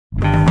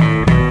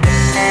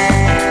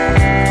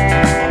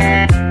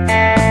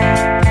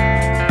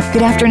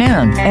Good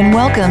afternoon, and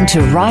welcome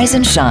to Rise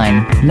and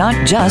Shine,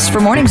 not just for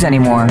mornings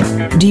anymore.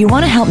 Do you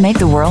want to help make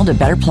the world a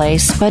better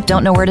place but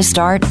don't know where to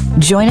start?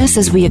 Join us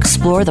as we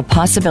explore the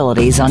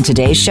possibilities on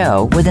today's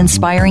show with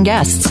inspiring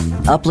guests,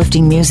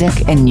 uplifting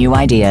music, and new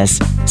ideas.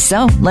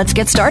 So let's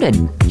get started.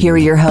 Here are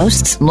your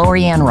hosts,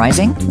 Lori Ann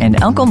Rising and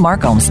Uncle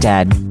Mark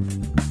Olmsted.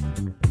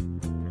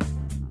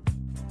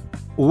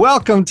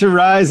 Welcome to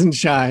Rise and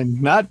Shine,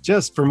 not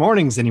just for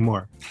mornings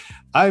anymore.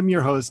 I'm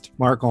your host,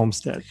 Mark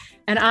Olmsted.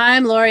 And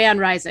I'm Lori Ann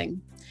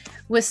Rising.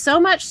 With so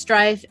much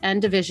strife and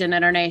division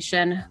in our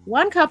nation,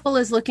 one couple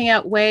is looking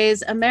at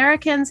ways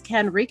Americans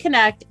can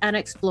reconnect and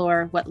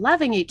explore what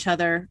loving each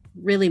other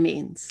really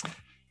means.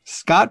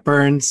 Scotte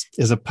Burns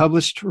is a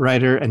published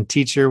writer and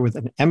teacher with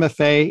an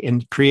MFA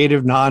in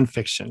creative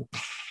nonfiction.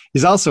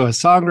 He's also a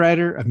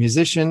songwriter, a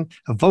musician,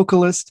 a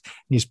vocalist, and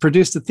he's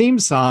produced a theme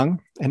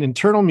song and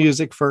internal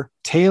music for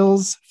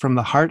Tales from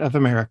the Heart of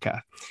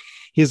America.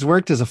 He has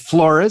worked as a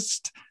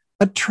florist,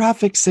 a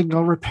traffic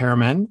signal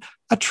repairman,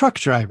 a truck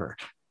driver,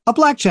 a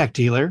blackjack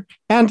dealer,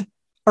 and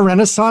a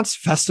Renaissance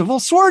festival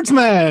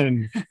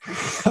swordsman.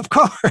 Of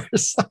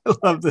course, I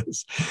love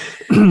this.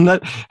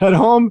 At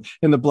home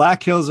in the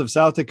Black Hills of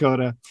South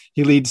Dakota,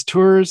 he leads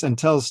tours and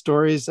tells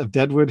stories of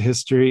Deadwood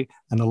history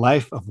and the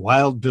life of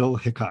Wild Bill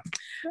Hickok.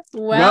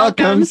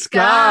 Welcome,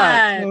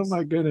 Scott. Oh,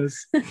 my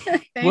goodness.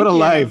 What a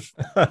life.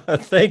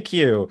 Thank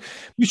you.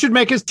 You should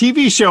make a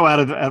TV show out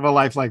of a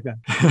life like that.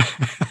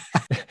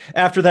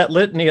 After that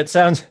litany, it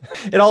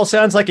all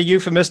sounds like a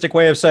euphemistic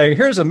way of saying,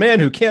 here's a man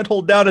who can't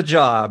hold down a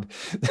job.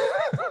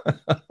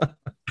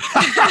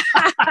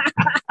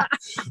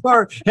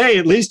 Or, hey,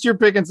 at least you're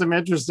picking some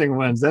interesting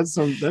ones. That's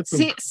some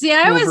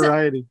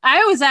variety.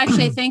 I was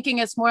actually thinking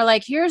it's more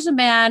like, here's a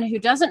man who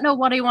doesn't know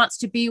what he wants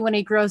to be when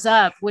he grows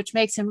up, which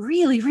makes him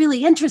really,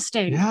 really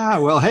interesting. Yeah,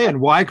 well, hey,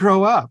 and why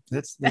grow up?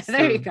 That's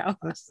there you go.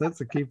 That's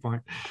the key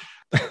point.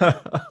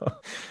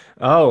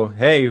 Oh,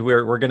 hey,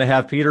 we're going to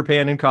have Peter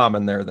Pan in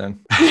common there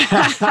then.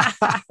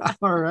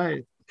 All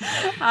right.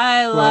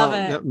 I love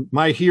it.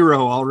 My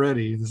hero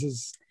already. This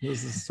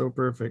is so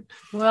perfect.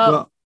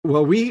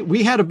 Well,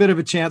 we had a bit of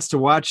a chance to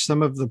watch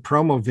some of the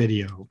promo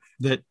video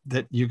that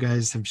you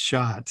guys have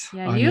shot.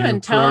 Yeah, you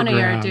and Toni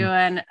are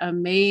doing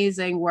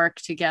amazing work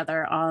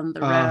together on the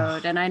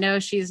road. And I know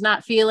she's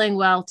not feeling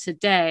well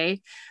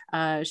today.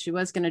 She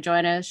was going to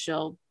join us.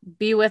 She'll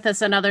be with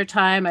us another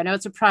time. I know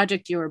it's a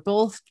project you were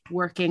both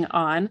working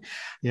on.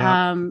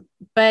 Yeah.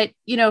 But,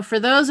 for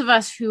those of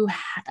us who,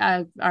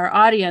 our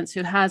audience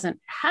who hasn't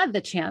had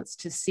the chance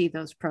to see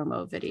those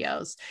promo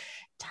videos,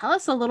 tell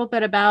us a little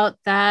bit about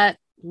that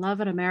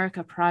Love in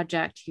America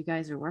project you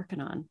guys are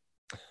working on.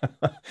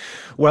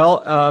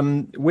 Well,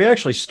 we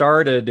actually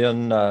started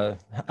in, I'm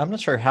not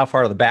sure how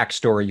far of the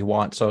backstory you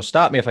want. So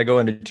stop me if I go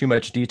into too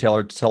much detail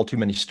or tell too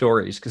many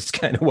stories, because it's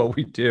kind of what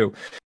we do.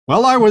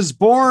 Well, I was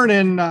born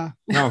in,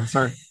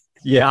 sorry.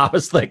 Yeah, I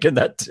was thinking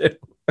that too.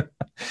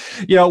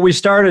 We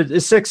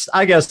started 6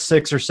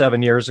 or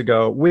 7 years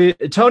ago.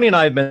 Toni and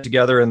I have been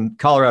together in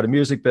Colorado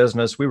music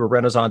business. We were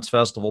Renaissance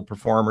Festival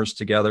performers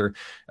together.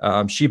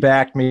 She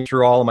backed me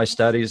through all of my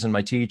studies and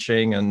my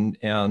teaching,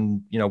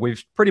 and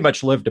we've pretty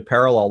much lived a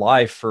parallel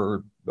life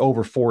for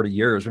over 40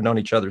 years. We've known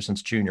each other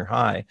since junior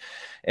high,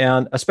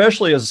 and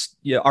especially as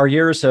our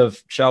years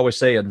have, shall we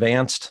say,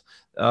 advanced.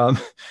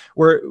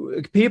 Where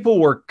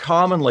people were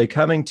commonly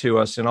coming to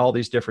us in all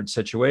these different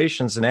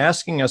situations and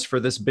asking us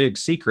for this big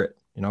secret.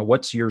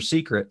 What's your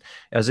secret?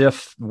 As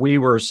if we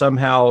were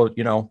somehow,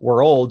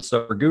 we're old,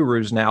 so we're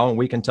gurus now, and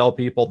we can tell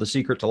people the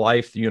secret to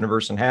life, the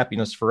universe, and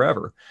happiness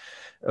forever.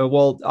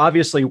 Well,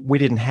 obviously, we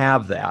didn't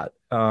have that.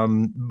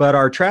 But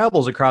our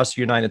travels across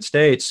the United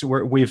States,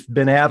 we've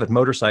been avid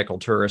motorcycle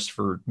tourists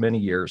for many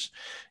years.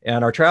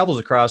 And our travels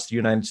across the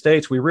United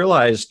States, we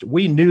realized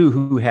we knew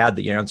who had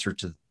the answer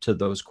to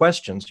those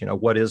questions.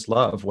 What is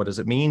love? What does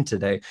it mean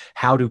today?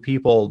 How do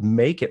people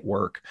make it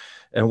work?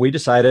 And we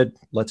decided,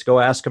 let's go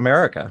ask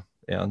America.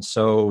 And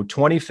so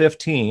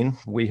 2015,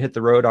 we hit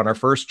the road on our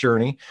first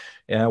journey,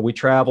 and we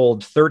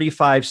traveled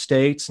 35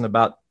 states and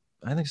about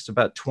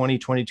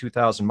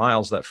 22,000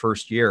 miles that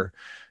first year,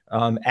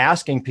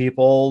 asking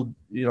people,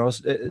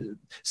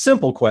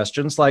 simple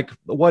questions like,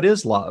 what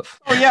is love?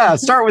 Oh, yeah.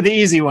 Start with the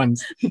easy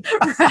ones.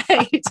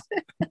 Right.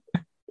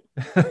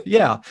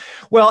 Yeah.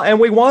 Well, and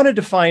we wanted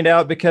to find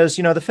out because,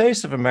 the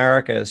face of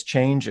America is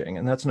changing,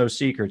 and that's no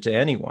secret to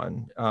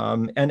anyone.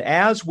 And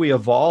as we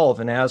evolve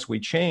and as we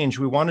change,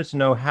 we wanted to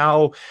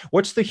know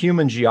what's the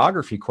human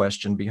geography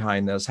question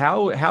behind this?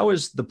 How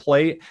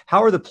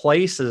are the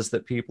places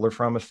that people are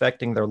from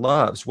affecting their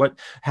loves?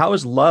 How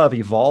is love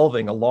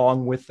evolving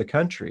along with the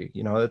country?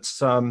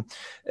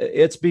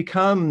 It's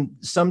become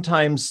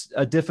sometimes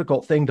a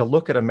difficult thing to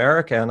look at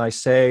America and I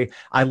say,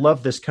 I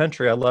love this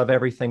country. I love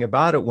everything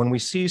about it. When we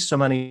see so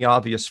many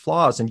obvious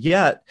flaws. And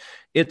yet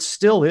it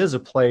still is a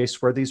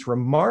place where these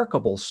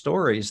remarkable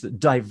stories,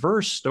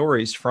 diverse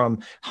stories from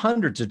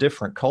hundreds of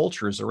different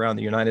cultures around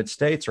the United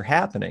States are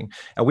happening.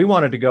 And we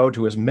wanted to go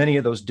to as many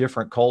of those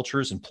different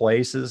cultures and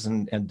places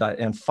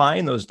and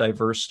find those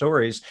diverse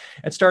stories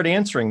and start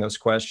answering those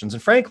questions.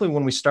 And frankly,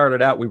 when we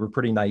started out, we were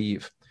pretty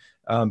naive.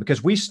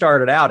 Because we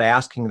started out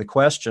asking the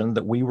question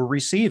that we were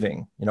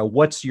receiving,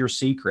 what's your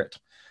secret?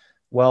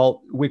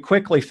 Well, we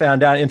quickly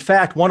found out, in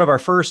fact, one of our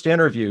first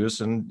interviews,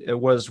 and it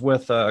was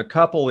with a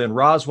couple in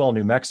Roswell,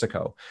 New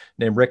Mexico,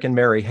 named Rick and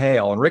Mary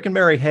Hale. And Rick and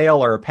Mary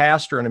Hale are a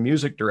pastor and a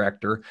music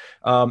director,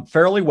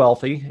 fairly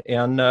wealthy,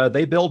 and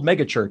they build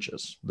mega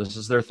churches. This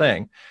is their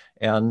thing.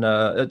 And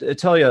I'll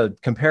tell you a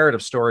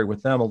comparative story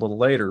with them a little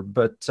later.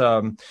 But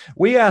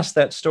we asked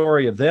that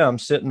story of them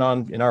sitting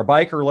in our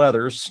biker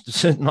leathers,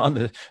 sitting on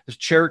the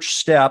church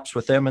steps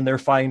with them in their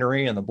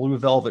finery and the blue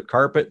velvet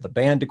carpet, the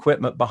band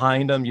equipment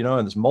behind them,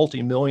 in this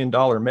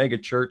multi-million-dollar mega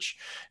church.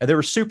 And they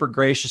were super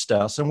gracious to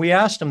us. And we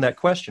asked them that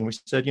question. We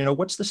said,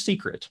 what's the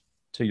secret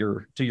to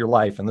your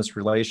life and this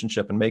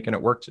relationship and making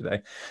it work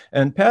today?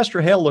 And Pastor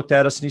Hale looked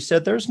at us and he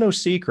said, there's no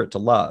secret to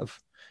love.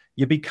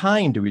 You be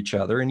kind to each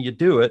other and you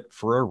do it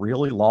for a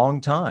really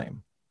long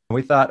time. And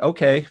we thought,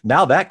 okay,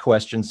 now that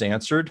question's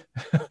answered.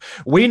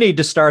 We need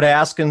to start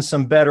asking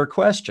some better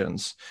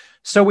questions.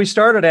 So we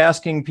started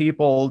asking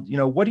people,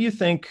 what do you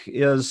think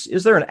is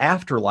there an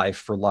afterlife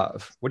for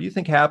love? What do you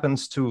think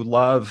happens to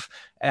love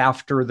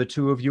after the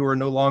two of you are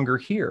no longer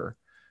here?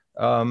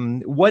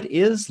 What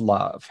is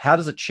love? How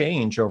does it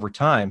change over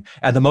time?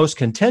 And the most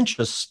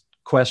contentious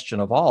question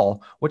of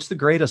all, what's the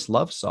greatest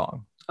love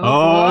song?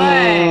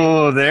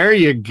 Oh, there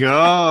you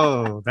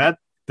go.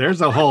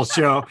 There's a whole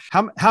show.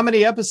 How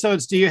many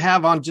episodes do you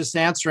have on just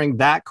answering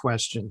that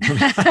question?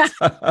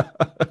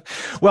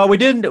 Well,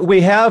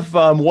 we have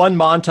one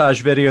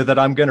montage video that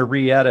I'm going to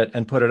re-edit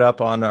and put it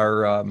up on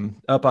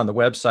up on the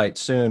website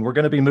soon. We're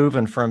going to be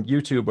moving from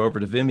YouTube over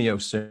to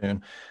Vimeo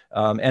soon.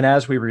 And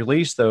as we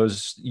release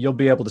those, you'll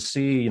be able to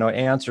see,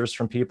 answers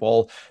from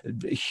people,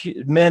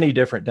 many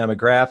different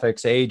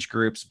demographics, age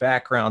groups,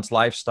 backgrounds,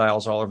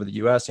 lifestyles all over the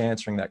U.S.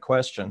 answering that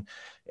question.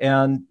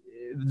 And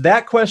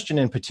that question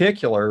in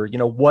particular,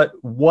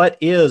 what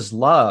is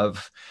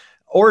love?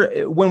 Or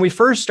when we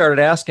first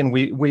started asking,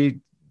 we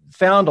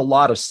found a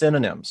lot of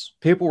synonyms.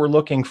 People were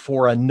looking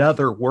for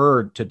another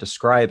word to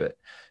describe it.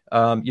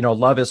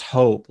 Love is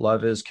hope,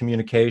 love is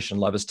communication,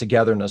 love is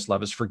togetherness,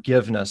 love is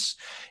forgiveness.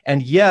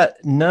 And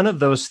yet none of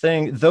those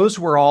things, those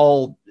were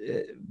all,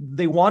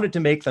 they wanted to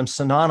make them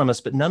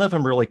synonymous, but none of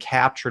them really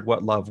captured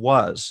what love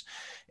was.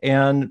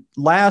 And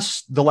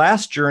the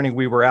last journey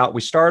we were out,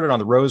 we started on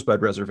the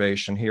Rosebud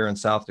Reservation here in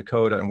South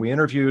Dakota, and we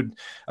interviewed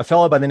a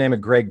fellow by the name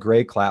of Greg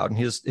Graycloud, and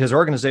his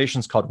organization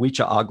is called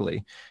Weecha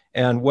Ogli.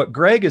 And what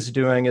Greg is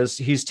doing is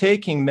he's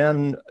taking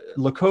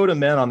Lakota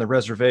men on the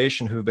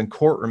reservation who've been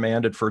court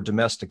remanded for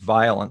domestic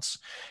violence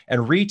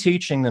and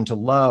reteaching them to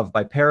love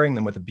by pairing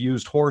them with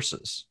abused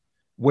horses,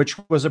 which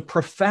was a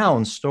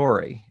profound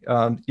story.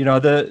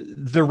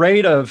 The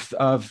rate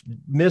of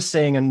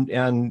missing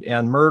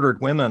and murdered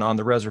women on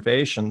the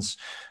reservations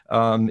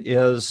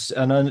is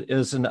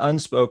an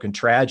unspoken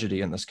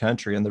tragedy in this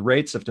country, and the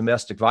rates of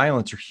domestic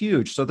violence are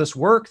huge. So this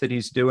work that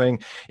he's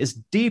doing is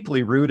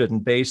deeply rooted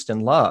and based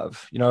in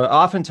love.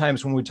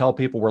 Oftentimes when we tell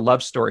people we're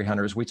love story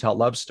hunters, we tell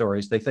love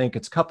stories, they think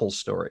it's couple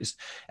stories,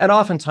 and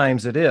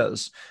oftentimes it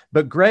is.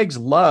 But Greg's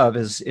love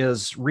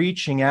is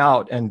reaching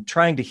out and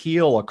trying to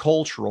heal a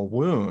cultural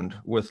wound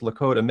with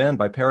Lakota men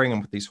by pairing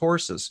them with these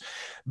horses.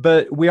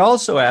 But we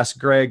also asked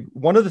Greg,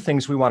 one of the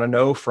things we want to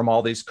know from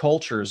all these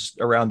cultures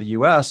around the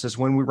U.S. is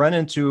when we run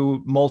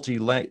into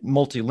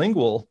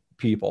multilingual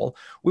people,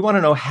 we want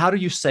to know, how do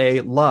you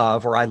say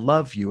love or I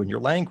love you in your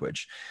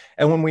language?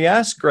 And when we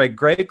asked Greg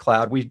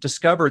Graycloud, we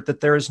discovered that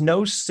there is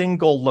no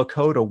single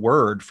Lakota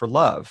word for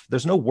love.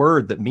 There's no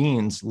word that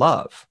means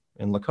love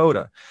in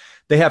Lakota.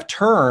 They have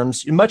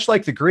terms, much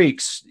like the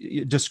Greeks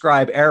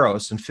describe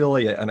eros and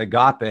philia and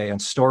agape and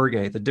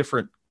storge, the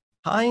different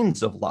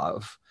kinds of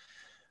love.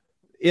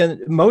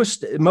 In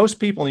most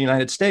people in the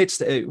United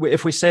States,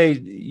 if we say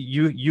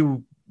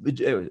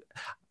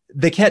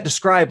they can't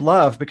describe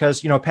love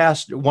because,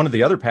 one of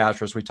the other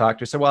pastors we talked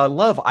to said, well, I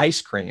love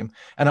ice cream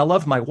and I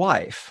love my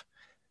wife,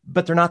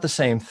 but they're not the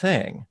same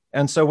thing.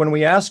 And so when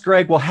we asked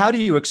Greg, well, how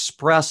do you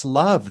express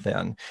love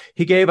then?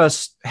 He gave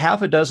us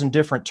half a dozen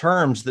different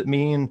terms that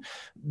mean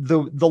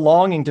the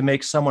longing to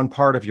make someone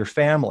part of your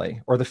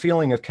family, or the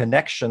feeling of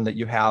connection that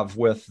you have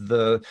with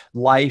the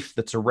life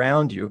that's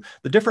around you.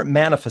 The different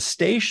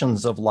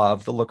manifestations of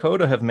love the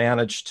Lakota have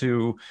managed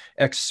to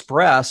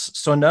express,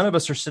 so none of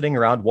us are sitting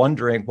around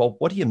wondering, well,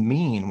 what do you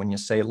mean when you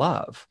say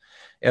love?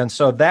 And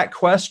so that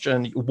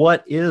question,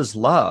 what is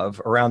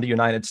love around the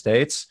United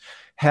States,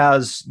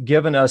 has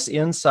given us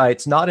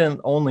insights,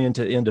 only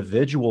into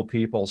individual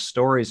people's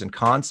stories and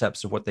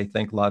concepts of what they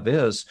think love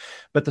is,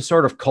 but the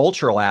sort of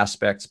cultural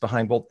aspects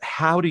behind, well,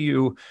 how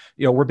do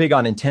we're big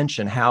on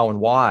intention, how and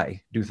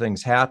why do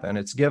things happen?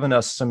 It's given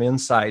us some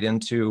insight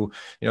into,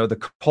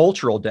 the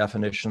cultural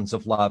definitions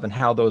of love and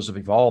how those have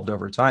evolved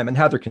over time and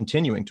how they're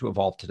continuing to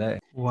evolve today.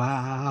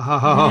 Wow.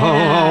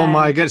 Yeah. Oh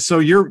my God. So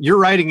you're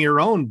writing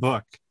your own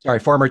book. Sorry,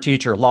 former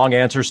teacher, long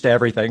answers to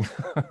everything.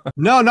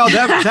 No,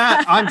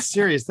 that I'm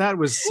serious. That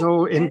was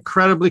so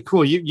incredibly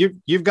cool.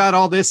 You've got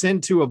all this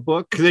into a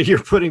book that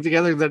you're putting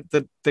together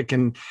that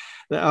can.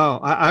 Oh,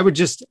 I would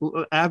just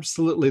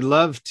absolutely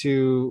love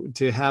to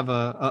have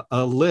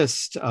a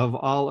list of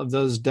all of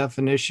those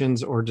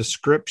definitions or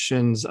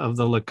descriptions of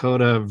the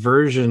Lakota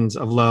versions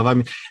of love. I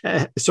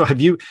mean, so have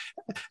you,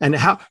 and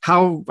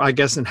how I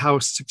guess, and how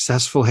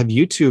successful have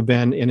you two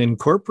been in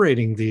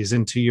incorporating these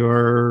into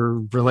your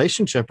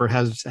relationship, or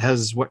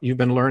has what you've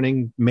been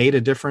learning made a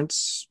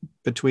difference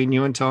between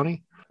you and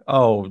Toni?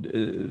 Oh,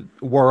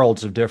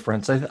 worlds of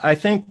difference. I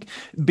think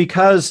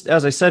because,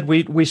 as I said,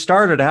 we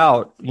started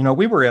out,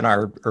 we were in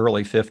our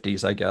early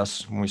 50s, I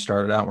guess, when we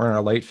started out. We're in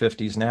our late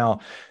 50s now.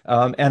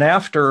 And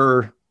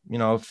after,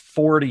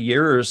 40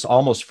 years,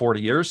 almost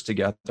 40 years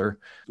together,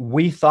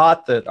 we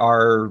thought that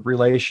our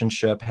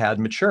relationship had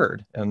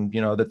matured, and,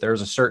 that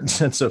there's a certain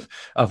sense of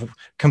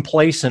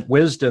complacent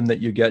wisdom that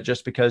you get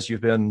just because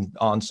you've been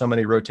on so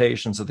many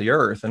rotations of the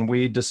earth. And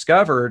we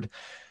discovered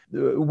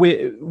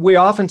we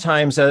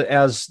oftentimes,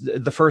 as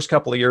the first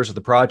couple of years of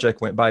the project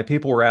went by,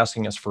 people were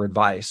asking us for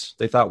advice.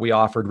 They thought we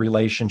offered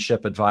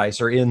relationship advice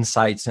or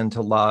insights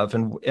into love.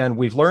 And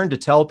we've learned to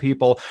tell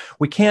people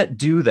we can't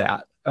do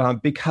that.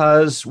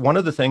 Because one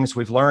of the things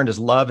we've learned is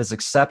love is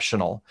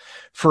exceptional.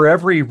 For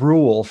every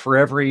rule, for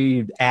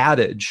every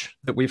adage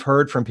that we've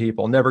heard from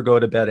people, never go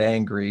to bed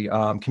angry,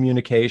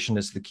 communication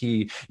is the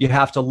key, you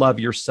have to love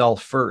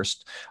yourself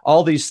first.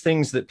 All these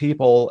things that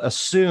people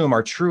assume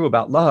are true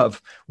about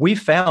love, we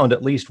found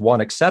at least one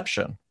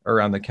exception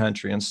around the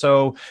country. And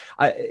so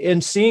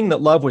in seeing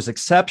that love was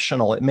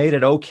exceptional, it made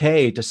it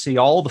okay to see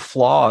all the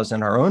flaws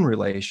in our own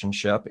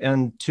relationship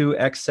and to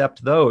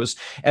accept those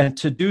and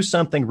to do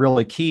something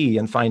really key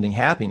in finding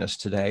happiness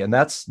today. And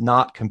that's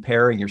not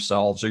comparing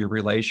yourselves or your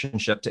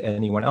relationship to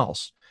anyone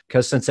else.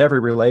 Because since every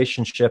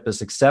relationship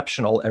is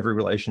exceptional, every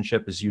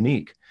relationship is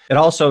unique. It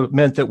also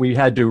meant that we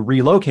had to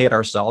relocate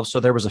ourselves. So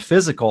there was a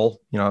physical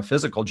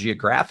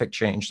geographic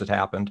change that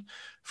happened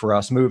for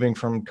us moving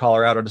from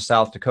Colorado to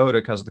South Dakota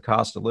because of the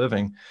cost of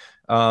living.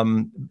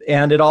 And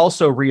it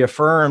also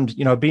reaffirmed,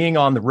 being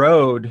on the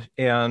road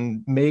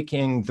and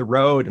making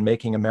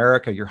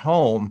America your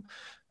home.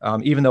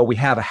 Even though we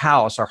have a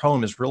house, our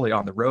home is really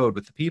on the road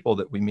with the people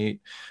that we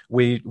meet.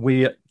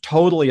 We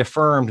totally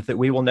affirmed that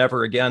we will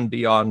never again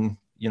be on,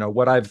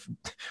 what I've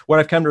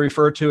come to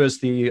refer to as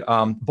the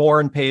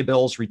born, pay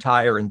bills,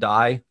 retire, and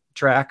die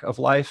track of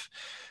life.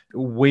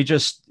 We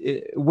just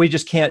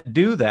can't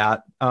do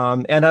that.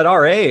 And at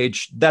our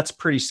age, that's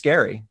pretty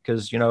scary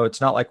because,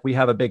 it's not like we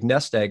have a big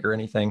nest egg or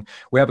anything.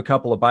 We have a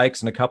couple of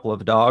bikes and a couple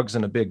of dogs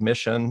and a big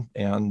mission.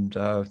 And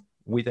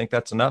we think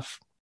that's enough.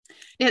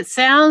 It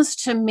sounds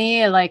to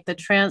me like the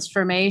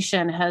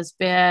transformation has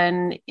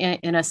been,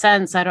 in a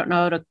sense, I don't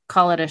know to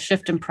call it a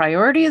shift in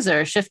priorities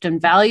or a shift in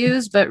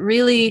values, but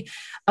really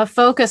a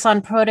focus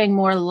on putting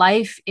more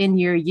life in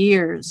your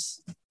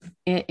years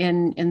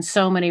in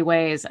so many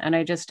ways. And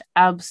I just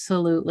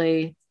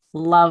absolutely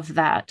love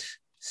that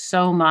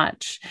so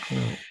much.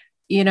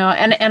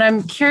 Mm. And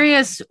I'm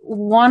curious,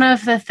 one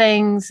of the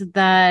things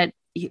that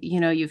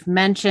you've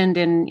mentioned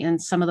in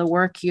some of the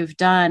work you've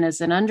done is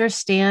an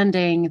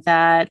understanding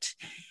that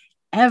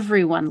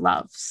everyone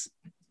loves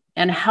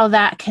and how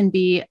that can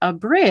be a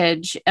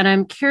bridge. And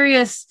I'm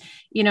curious,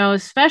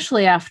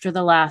 especially after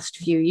the last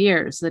few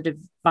years, the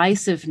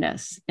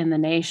divisiveness in the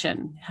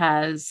nation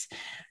has,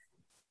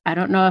 I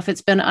don't know if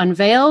it's been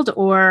unveiled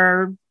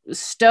or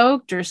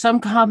stoked or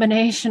some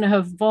combination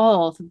of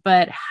both,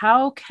 but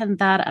how can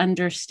that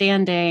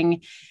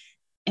understanding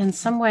in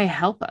some way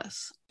help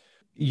us?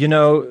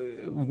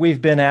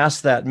 We've been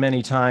asked that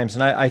many times,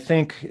 and I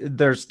think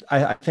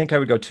I think I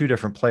would go two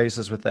different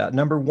places with that.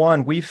 Number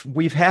one,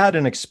 we've had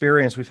an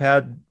experience, we've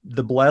had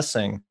the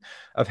blessing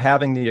of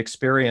having the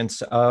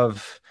experience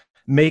of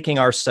making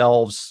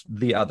ourselves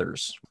the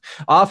others.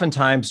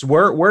 Oftentimes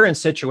we're in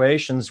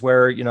situations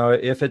where,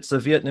 if it's a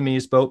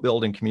Vietnamese boat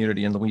building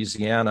community in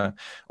Louisiana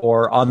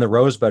or on the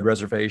Rosebud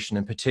Reservation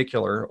in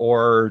particular,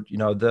 or,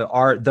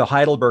 the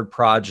Heidelberg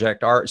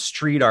project, our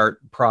street art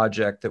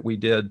project that we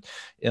did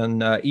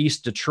in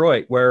East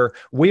Detroit, where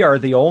we are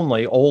the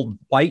only old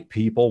white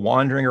people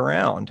wandering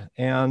around.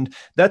 And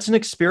that's an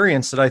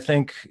experience that I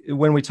think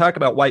when we talk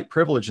about white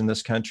privilege in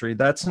this country,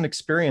 that's an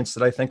experience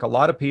that I think a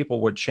lot of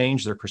people would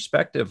change their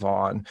perspective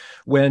on.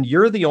 When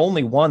you're the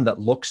only one that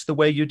looks the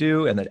way you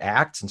do and that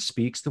acts and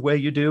speaks the way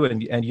you do,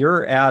 and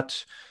you're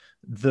at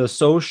the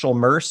social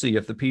mercy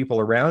of the people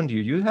around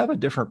you, you have a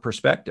different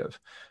perspective.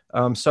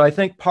 So I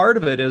think part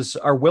of it is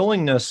our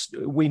willingness.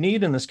 We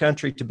need in this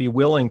country to be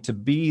willing to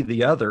be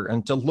the other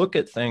and to look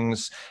at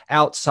things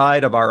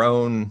outside of our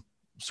own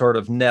sort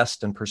of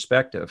nest and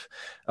perspective.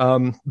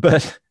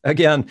 But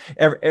again,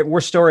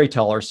 we're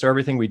storytellers, so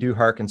everything we do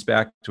harkens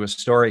back to a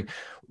story.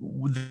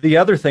 The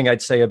other thing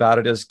I'd say about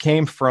it is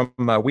came from,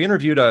 we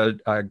interviewed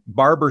a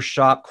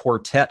barbershop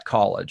quartet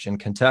college in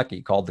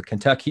Kentucky called the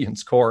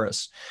Kentuckians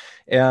Chorus.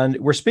 And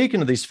we're speaking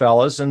to these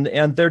fellas, and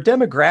their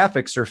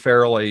demographics are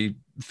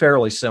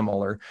fairly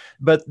similar,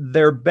 but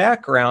their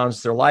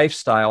backgrounds, their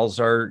lifestyles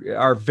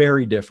are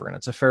very different.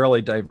 It's a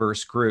fairly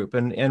diverse group.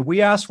 And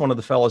we asked one of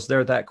the fellows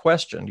there that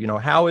question,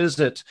 how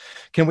is it,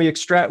 can we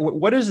extract,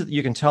 what is it that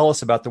you can tell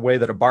us about the way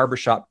that a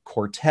barbershop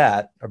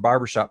quartet, a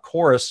barbershop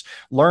chorus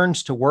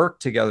learns to work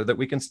together, that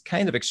we can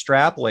kind of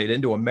extrapolate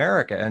into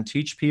America and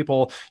teach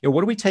people,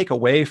 what do we take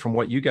away from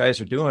what you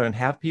guys are doing and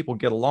have people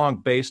get along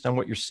based on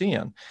what you're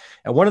seeing?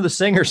 And one of the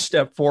singers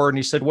stepped forward and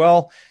he said,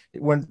 well,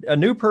 when a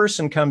new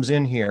person comes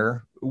in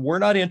here, we're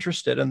not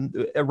interested in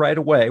right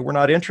away. We're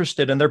not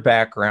interested in their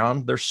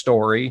background, their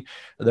story,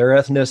 their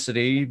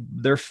ethnicity,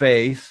 their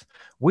faith.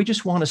 We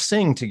just want to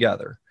sing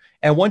together.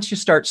 And once you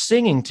start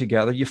singing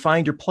together, you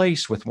find your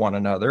place with one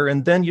another,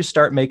 and then you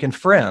start making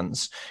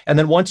friends. And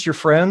then once you're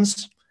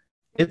friends,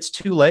 it's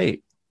too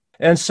late.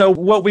 And so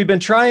what we've been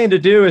trying to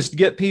do is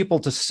get people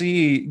to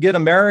see, get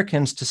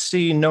Americans to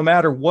see, no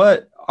matter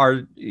what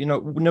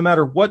no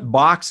matter what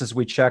boxes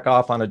we check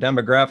off on a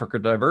demographic or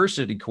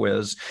diversity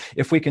quiz,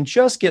 if we can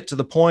just get to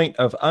the point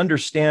of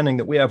understanding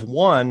that we have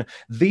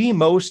the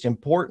most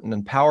important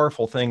and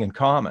powerful thing in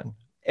common.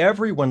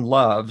 Everyone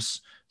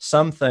loves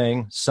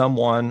something,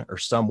 someone, or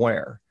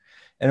somewhere.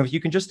 And if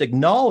you can just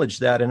acknowledge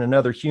that in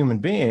another human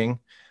being,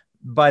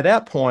 by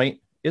that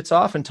point, it's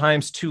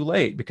oftentimes too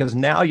late, because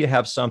now you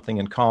have something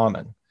in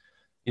common.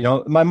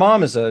 My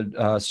mom is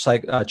a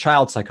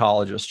child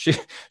psychologist.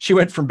 She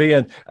went from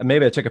being,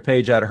 maybe I took a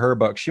page out of her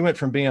book. She went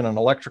from being an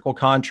electrical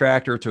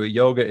contractor to a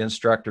yoga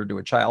instructor to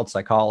a child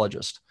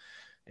psychologist,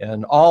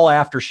 and all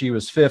after she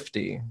was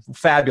 50.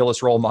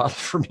 Fabulous role model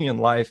for me in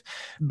life.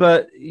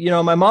 But,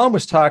 my mom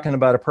was talking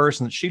about a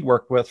person that she'd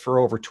worked with for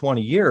over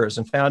 20 years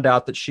and found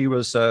out that she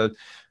was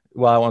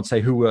I won't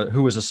say who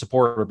was a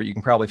supporter, but you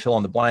can probably fill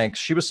in the blanks.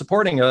 She was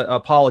supporting a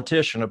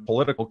politician, a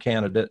political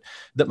candidate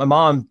that my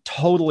mom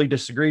totally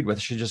disagreed with.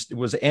 She just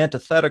was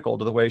antithetical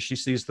to the way she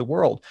sees the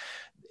world.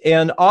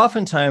 And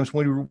oftentimes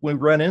when we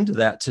run into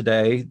that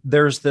today,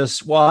 there's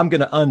this, well, I'm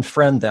going to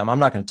unfriend them. I'm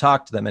not going to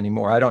talk to them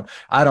anymore. I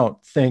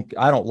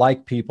don't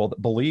like people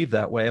that believe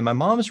that way. And my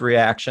mom's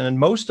reaction, and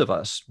most of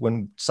us,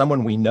 when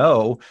someone we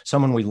know,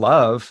 someone we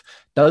love,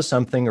 does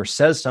something or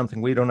says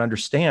something we don't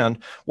understand,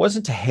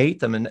 wasn't to hate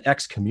them and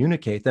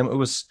excommunicate them. It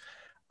was,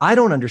 I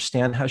don't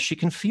understand how she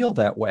can feel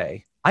that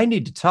way. I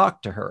need to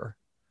talk to her.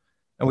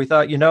 And we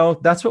thought,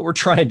 that's what we're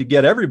trying to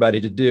get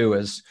everybody to do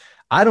is,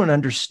 I don't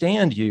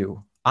understand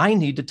you. I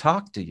need to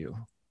talk to you.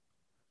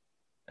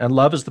 And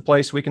love is the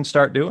place we can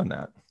start doing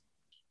that.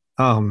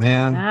 Oh,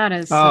 man. That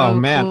is so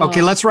man. Cool.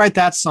 Okay, let's write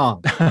that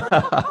song.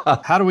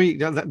 How do we,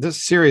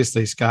 this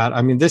seriously, Scott?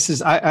 I mean, this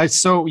is,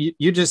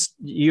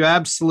 you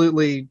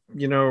absolutely,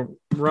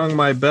 rung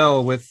my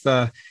bell with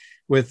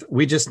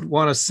we just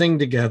want to sing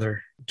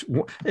together.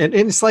 And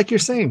it's like you're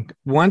saying,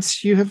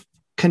 once you have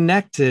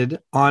connected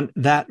on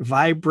that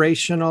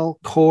vibrational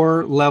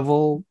core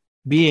level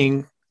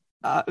being,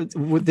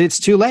 it's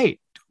too late.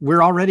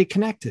 We're already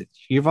connected.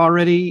 You've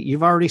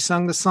already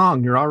sung the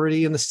song. You're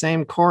already in the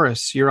same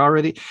chorus. You're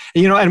already,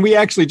 and we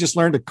actually just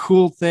learned a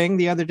cool thing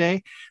the other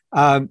day.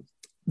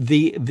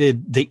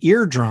 The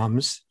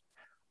eardrums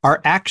are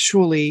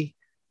actually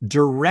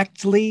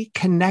directly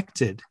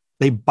connected.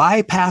 They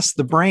bypass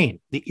the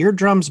brain. The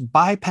eardrums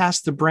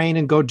bypass the brain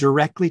and go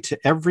directly to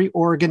every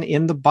organ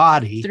in the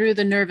body. Through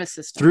the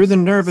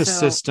nervous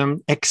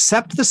system,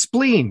 except the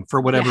spleen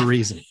for whatever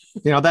reason.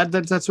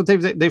 That's what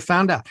they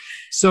found out.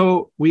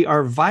 So we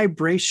are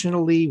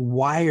vibrationally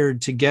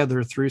wired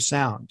together through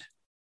sound.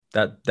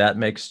 That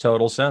makes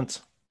total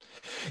sense.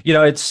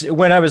 It's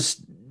when I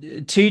was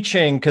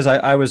teaching, because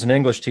I was an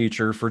English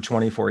teacher for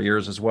 24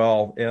 years as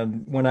well.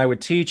 And when I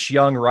would teach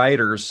young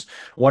writers,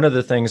 one of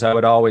the things I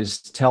would always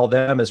tell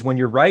them is when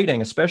you're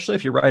writing, especially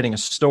if you're writing a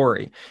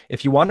story,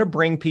 if you want to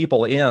bring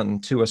people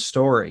into a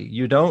story,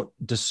 you don't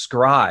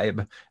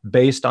describe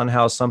based on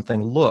how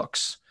something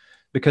looks,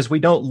 because we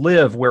don't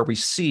live where we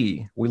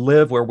see, we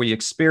live where we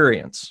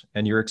experience.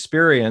 And your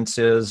experience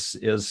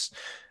is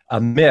a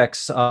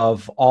mix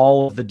of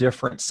all of the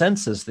different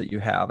senses that you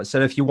have. I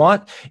said, if you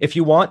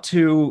want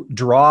to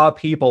draw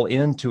people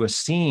into a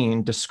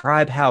scene,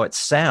 describe how it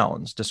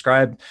sounds,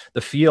 describe the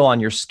feel on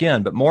your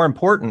skin. But more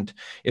important,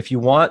 if you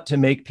want to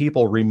make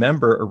people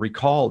remember or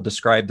recall,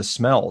 describe the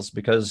smells,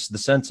 because the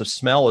sense of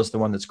smell is the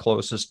one that's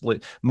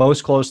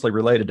most closely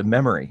related to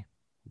memory.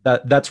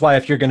 That's why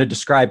if you're going to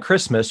describe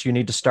Christmas, you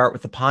need to start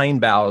with the pine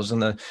boughs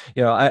and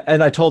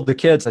I told the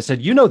kids, I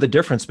said, the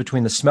difference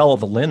between the smell of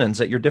the linens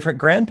at your different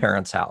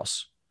grandparents'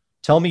 house.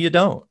 Tell me you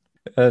don't.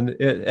 And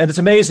it's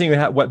amazing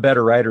what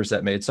better writers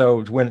that made.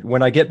 So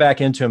when I get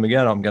back into them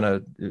again, I'm going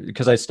to,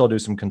 because I still do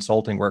some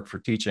consulting work for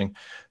teaching,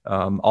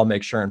 I'll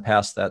make sure and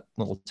pass that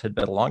little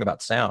tidbit along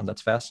about sound.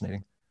 That's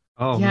fascinating.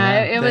 Oh, yeah,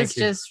 man. it was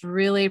just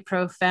really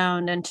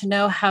profound. And to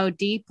know how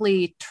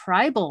deeply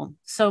tribal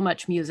so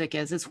much music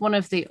is. It's one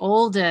of the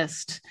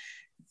oldest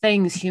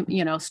things,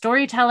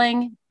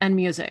 storytelling and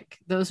music.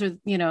 Those are,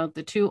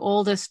 the two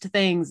oldest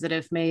things that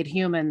have made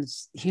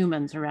humans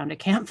around a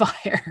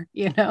campfire,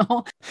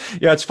 Yeah,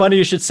 it's funny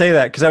you should say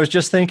that, because I was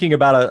just thinking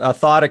about a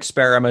thought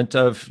experiment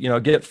of,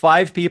 get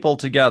 5 people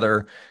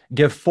together,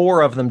 give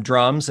 4 of them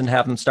drums and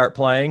have them start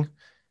playing,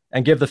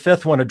 and give the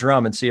 5th one a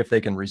drum and see if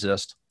they can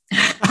resist.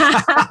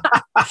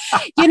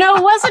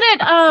 Wasn't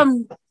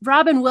it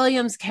Robin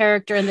Williams'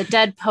 character in the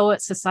Dead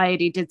Poet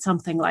Society did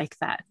something like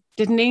that,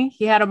 didn't he?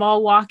 He had them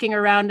all walking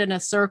around in a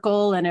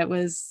circle, and it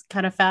was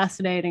kind of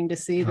fascinating to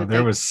see that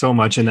there was so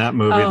much in that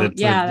movie.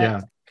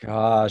 Yeah.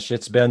 Gosh,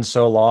 it's been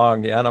so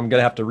long. Yeah, and I'm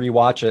gonna have to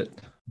rewatch it.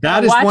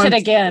 Watch it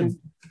again.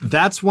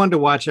 That's one to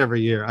watch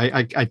every year.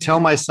 I tell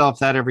myself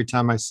that every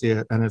time I see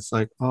it, and it's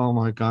like, oh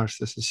my gosh,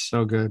 this is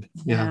so good.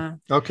 Yeah.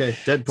 Okay.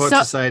 Dead Poet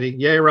Society.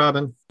 Yay,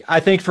 Robin. I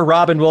think for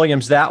Robin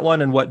Williams, that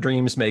one and What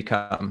Dreams May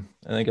Come.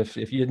 I think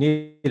if you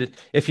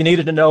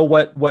needed to know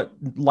what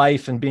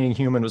life and being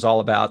human was all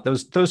about,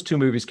 those 2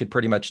 movies could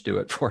pretty much do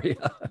it for you.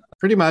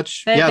 Pretty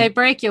much. They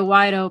break you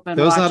wide open.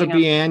 Those ought to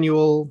be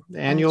annual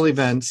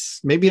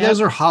events. Maybe those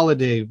are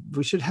holiday.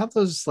 We should have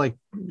those,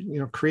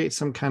 create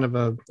some kind of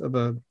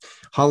a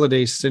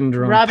holiday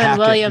syndrome. Robin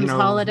Williams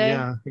holiday.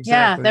 Yeah, exactly.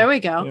 Yeah, there we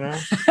go.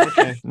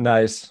 Okay.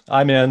 Nice.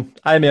 I'm in.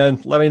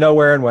 Let me know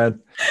where and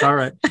when. All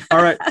right.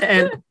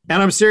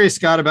 And I'm serious,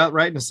 Scott, about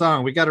writing a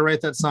song. We got to write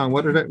that song.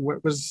 What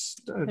was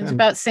it's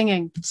about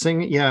singing.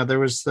 Singing. Yeah, there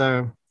was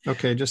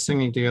just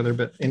singing together.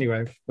 But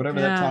anyway,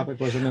 whatever that topic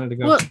was a minute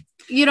ago. Well,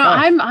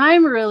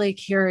 I'm really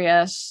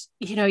curious.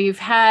 You've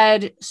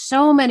had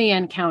so many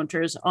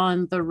encounters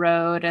on the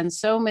road and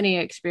so many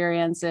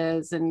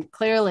experiences, and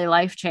clearly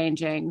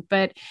life-changing.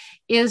 But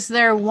is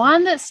there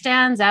one that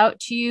stands out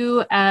to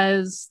you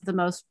as the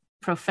most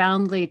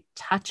profoundly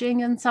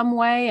touching in some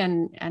way,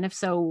 and if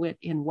so,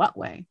 in what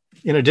way?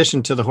 In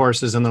addition to the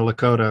horses and the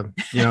Lakota,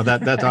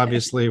 that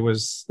obviously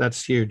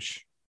that's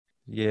huge.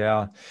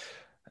 Yeah.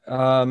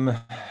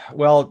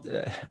 Well,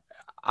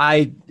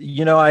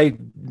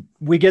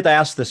 we get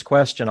asked this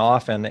question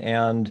often,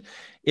 and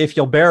if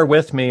you'll bear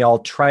with me, I'll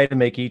try to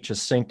make each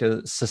as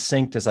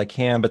succinct as I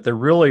can, but there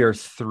really are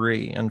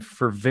 3, and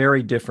for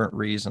very different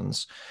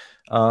reasons.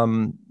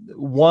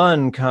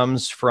 One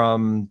comes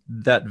from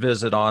that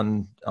visit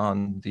on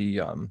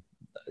the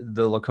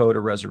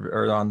Lakota reservation,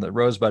 or on the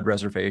Rosebud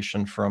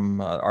Reservation from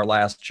our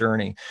last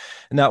journey,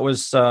 and that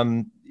was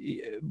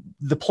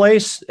the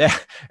place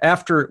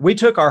after we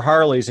took our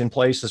Harleys in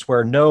places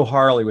where no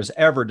Harley was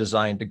ever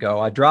designed to go.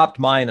 I dropped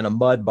mine in a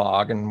mud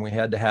bog, and we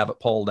had to have it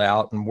pulled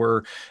out, and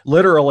we're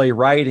literally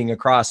riding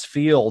across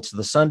fields to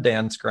the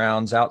Sundance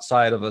grounds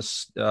outside of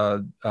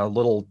a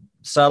little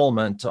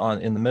settlement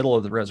in the middle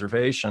of the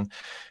reservation.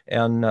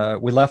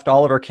 And we left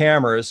all of our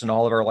cameras and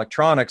all of our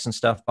electronics and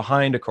stuff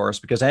behind, of course,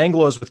 because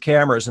Anglos with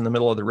cameras in the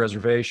middle of the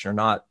reservation are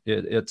not,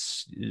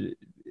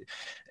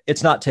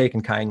 it's not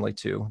taken kindly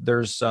to.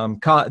 There's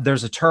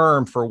a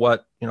term for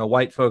what,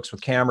 white folks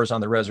with cameras on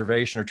the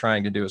reservation are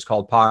trying to do. Is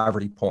called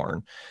poverty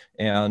porn.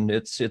 And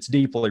it's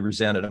deeply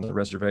resented on the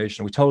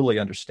reservation. We totally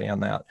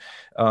understand that.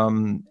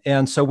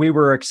 And so we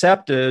were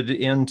accepted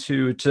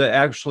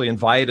actually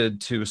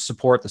invited to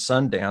support the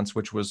Sundance,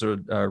 which was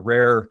a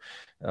rare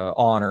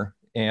honor.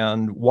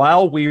 And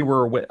while we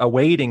were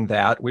awaiting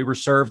that, we were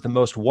served the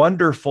most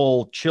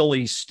wonderful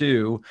chili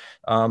stew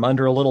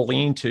under a little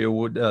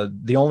lean-to.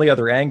 The only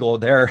other Anglo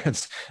there,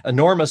 it's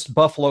enormous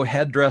buffalo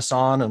headdress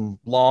on and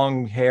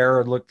long hair.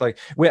 It looked like,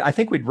 I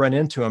think we'd run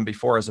into him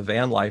before as a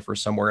van lifer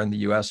somewhere in the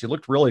U.S. He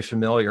looked really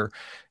familiar.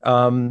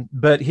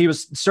 But he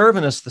was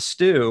serving us the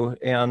stew,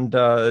 and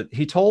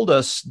he told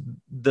us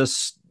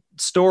this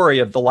story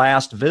of the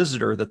last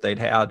visitor that they'd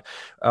had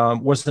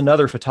was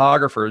another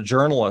photographer, a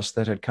journalist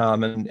that had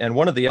come, and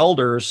one of the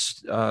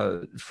elders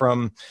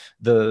from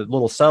the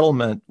little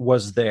settlement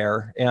was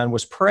there and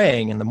was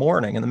praying in the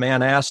morning. And the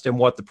man asked him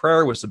what the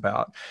prayer was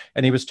about,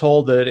 and he was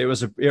told that it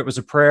was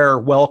a prayer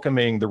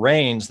welcoming the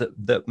rains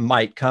that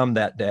might come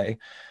that day.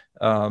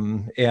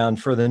 And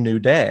for the new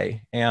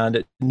day. And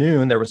at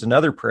noon, there was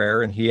another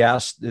prayer, and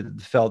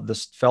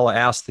this fellow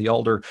asked the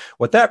elder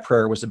what that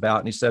prayer was about.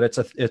 And he said, it's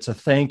a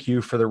thank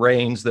you for the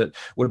rains that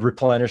would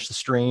replenish the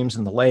streams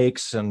and the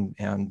lakes and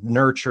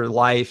nurture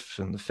life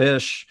and the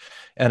fish.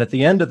 And at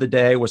the end of the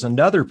day was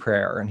another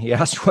prayer. And he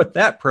asked what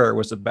that prayer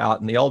was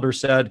about. And the elder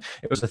said,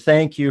 it was a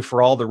thank you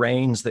for all the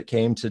rains that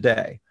came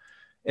today.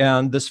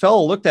 And this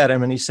fellow looked at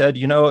him and he said,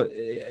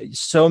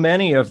 so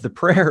many of the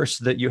prayers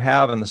that you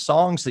have and the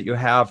songs that you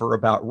have are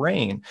about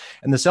rain.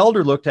 And this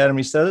elder looked at him and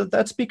he said,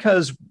 that's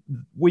because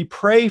we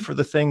pray for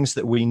the things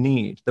that we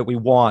need, that we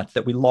want,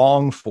 that we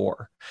long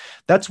for.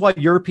 That's why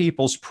your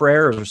people's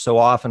prayers are so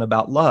often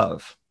about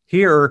love.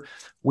 Here,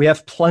 we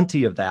have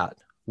plenty of that.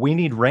 We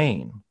need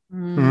rain.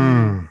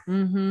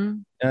 Mm-hmm.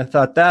 And I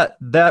thought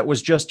that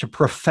was just a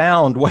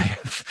profound way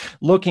of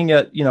looking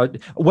at,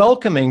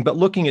 welcoming, but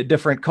looking at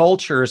different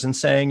cultures and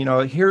saying,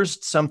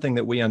 here's something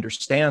that we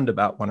understand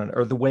about one another,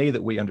 or the way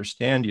that we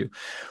understand you.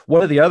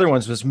 One of the other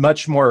ones was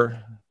much more.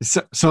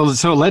 So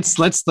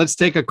let's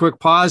take a quick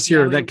pause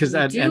here, because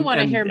I do want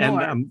to hear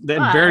more. And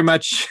very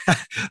much.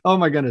 Oh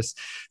my goodness.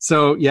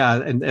 So yeah,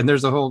 and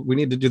there's a whole. We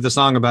need to do the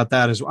song about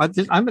that as well.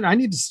 I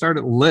need to start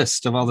a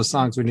list of all the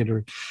songs we need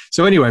to.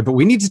 So anyway, but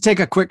we need to take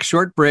a quick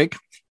short break.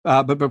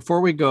 But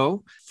before we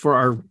go, for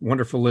our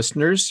wonderful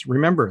listeners,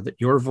 remember that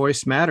your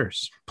voice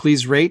matters.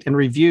 Please rate and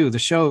review the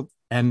show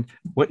and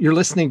what you're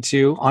listening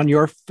to on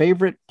your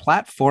favorite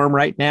platform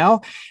right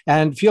now.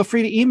 And feel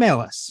free to email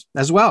us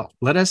as well.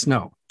 Let us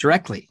know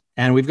directly.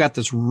 And we've got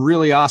this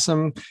really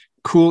awesome,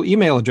 cool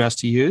email address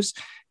to use,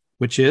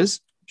 which is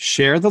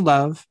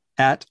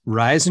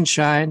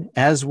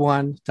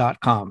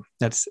sharethelove@riseandshineas1.com.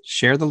 That's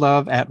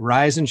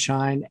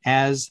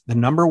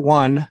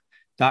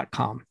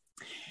sharethelove@riseandshineas1.com.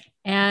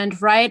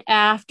 And right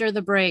after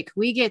the break,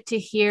 we get to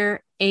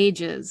hear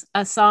Ages,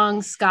 a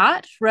song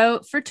Scotte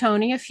wrote for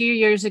Toni a few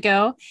years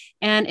ago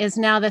and is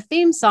now the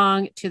theme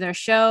song to their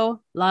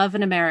show, Love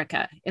in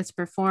America. It's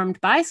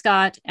performed by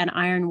Scotte and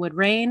Ironwood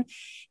Rain,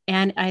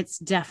 and it's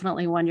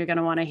definitely one you're going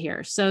to want to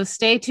hear. So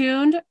stay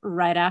tuned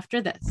right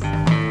after this.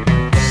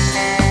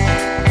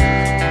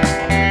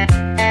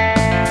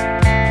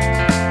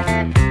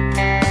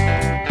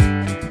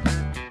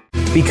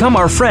 Become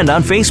our friend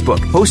on Facebook.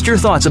 Post your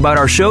thoughts about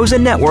our shows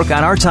and network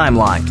on our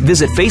timeline.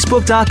 Visit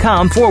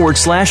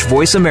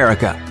facebook.com/Voice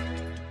America.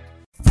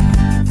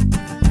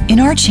 In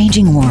our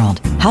changing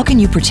world, how can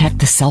you protect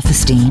the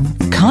self-esteem,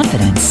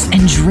 confidence,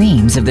 and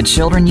dreams of the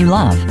children you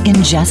love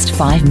in just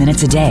 5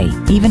 minutes a day,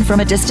 even from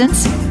a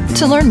distance?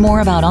 To learn more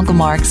about Uncle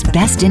Mark's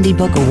Best Indie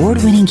Book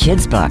award-winning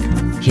kids book,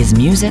 his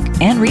music,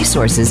 and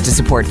resources to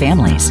support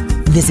families,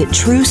 visit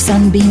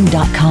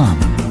TrueSunbeam.com.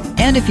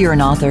 And if you're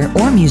an author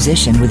or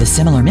musician with a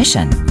similar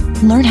mission,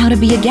 learn how to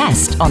be a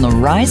guest on the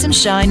Rise and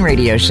Shine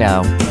radio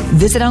show.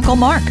 Visit Uncle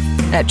Mark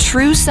at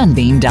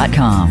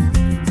TrueSunbeam.com.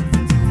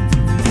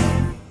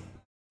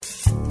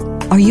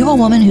 Are you a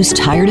woman who's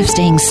tired of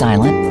staying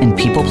silent and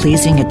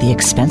people-pleasing at the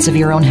expense of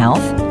your own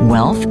health,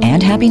 wealth,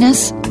 and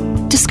happiness?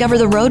 Discover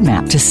the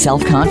roadmap to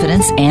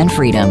self-confidence and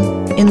freedom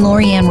in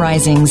Lorianne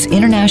Rising's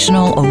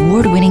international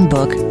award-winning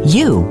book,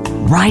 You,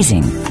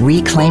 Rising,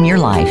 Reclaim Your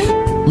Life.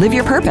 Live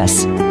your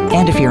purpose.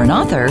 And if you're an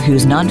author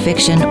whose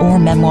nonfiction or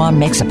memoir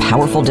makes a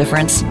powerful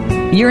difference,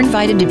 you're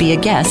invited to be a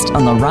guest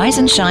on the Rise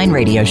and Shine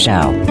radio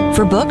show.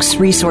 For books,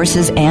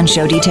 resources, and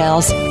show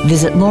details,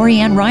 visit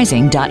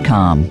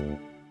LorianneRising.com.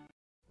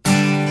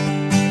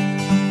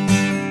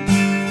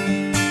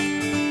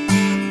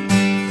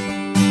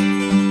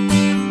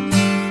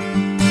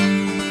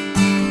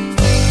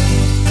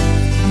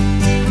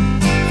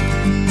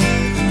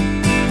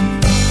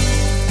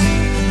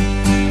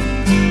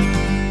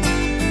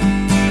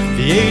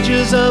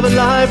 Of a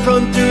life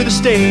run through the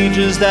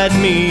stages that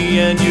me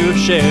and you have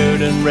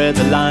shared and read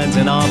the lines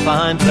in our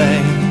fine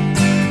play.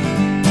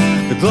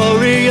 The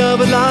glory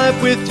of a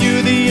life with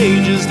you, the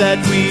ages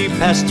that we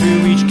passed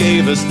through, each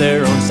gave us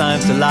their own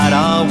signs to light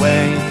our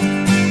way.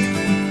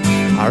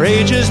 Our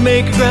ages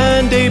make a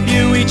grand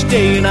debut each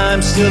day, and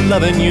I'm still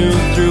loving you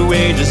through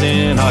ages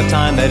in our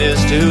time, that is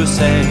to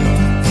say.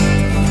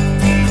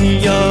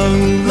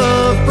 Young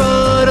love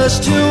brought us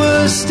to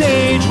a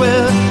stage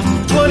where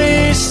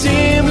 20s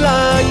seem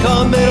like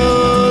our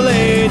middle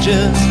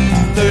ages.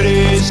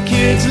 30s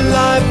kids'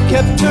 life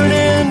kept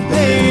turning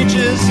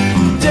pages.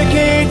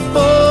 Decade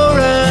 4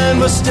 and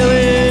we're still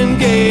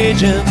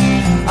engaging.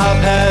 Our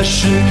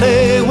passion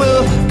play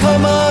will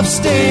come off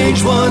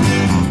stage 1.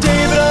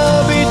 David,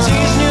 I'll be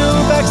teasing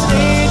you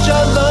backstage.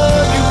 I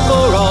love you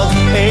for all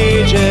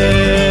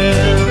ages.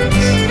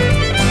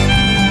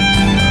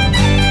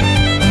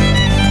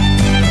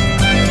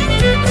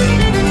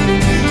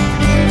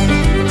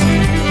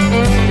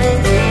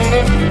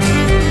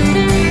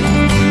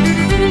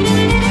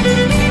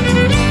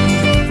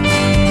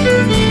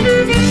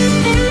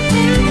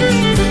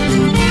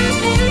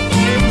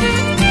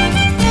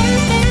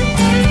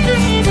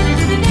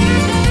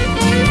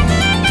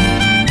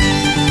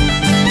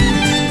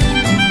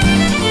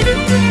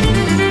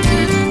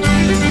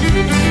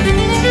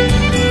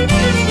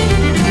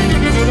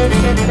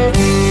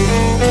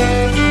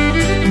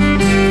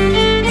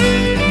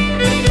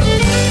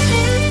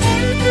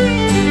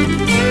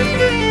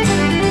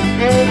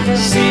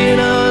 Seeing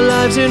our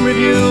lives in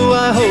review,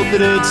 I hope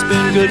that it's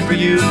been good for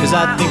you, 'cause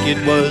I think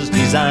it was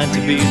designed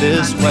to be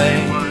this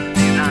way.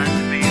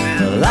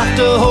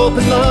 Laughter, hope,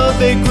 and love,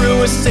 they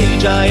grew a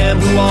sage. I am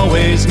who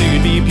always knew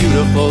you'd be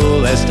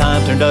beautiful as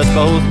time turned us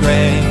both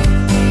gray.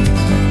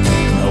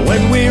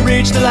 When we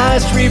reach the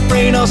last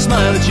refrain, I'll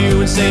smile at you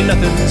and say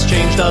nothing's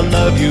changed. I'll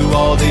love you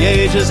all the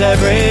ages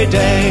every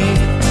day.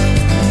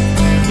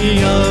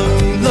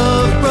 Young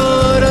love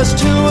brought us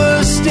to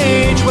a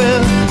stage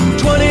where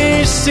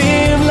 20s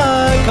seem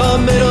like our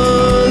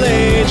middle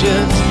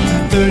ages.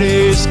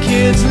 30s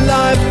kids'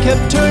 life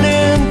kept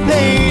turning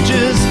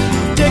pages.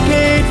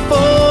 Decade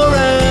 4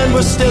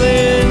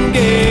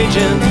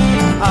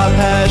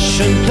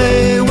 and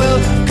play. Well,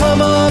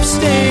 come off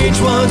stage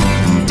one.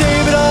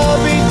 David,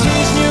 I'll be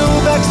teasing you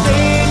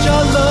backstage.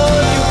 I'll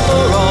love you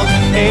for all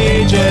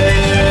ages.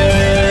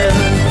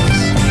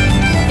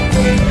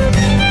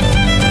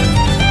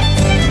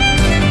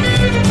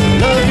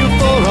 Love you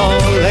for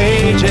all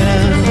ages.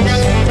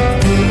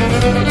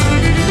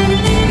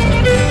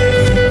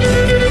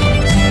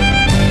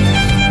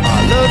 I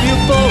love you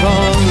for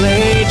all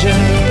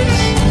ages.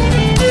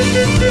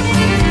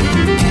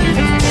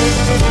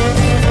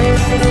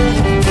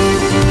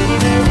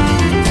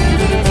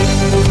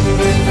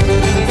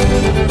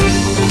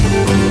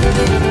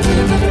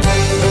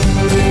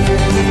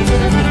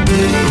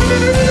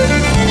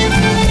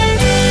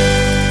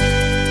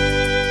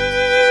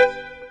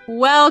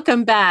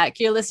 Welcome back.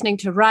 You're listening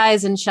to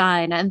Rise and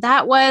Shine, and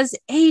that was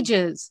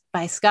Ages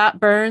by Scotte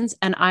Burns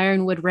and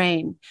Ironwood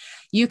Rain.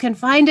 You can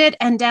find it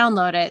and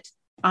download it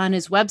on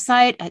his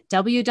website at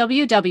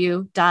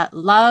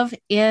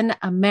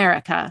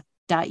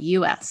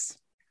www.loveinamerica.us.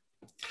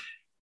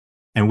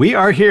 And we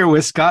are here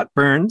with Scotte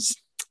Burns,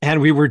 and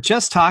we were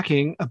just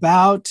talking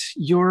about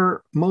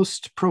your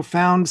most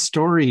profound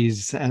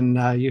stories, and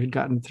you had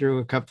gotten through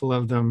a couple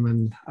of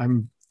them,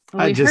 and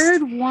we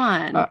heard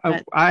one.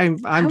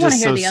 I'm just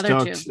so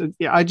stoked.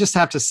 Yeah, I just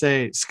have to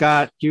say,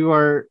 Scotte,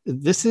 you're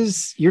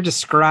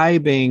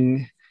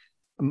describing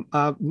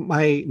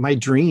my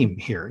dream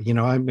here. You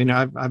know, I mean,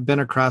 I've been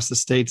across the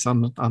states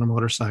on a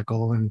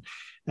motorcycle and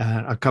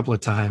a couple of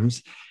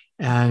times,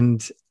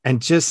 and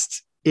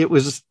just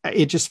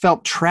it just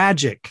felt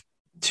tragic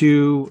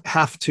to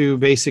have to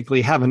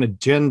basically have an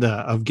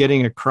agenda of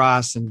getting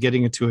across and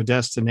getting it to a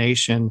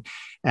destination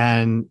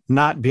and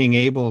not being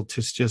able to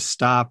just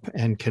stop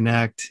and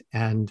connect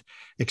and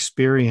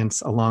experience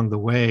along the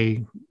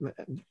way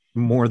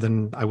more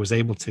than I was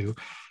able to.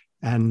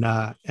 And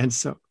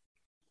so.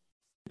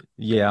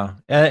 Yeah.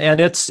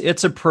 And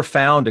it's a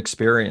profound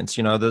experience.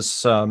 You know,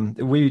 this,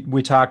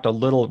 we touched a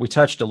little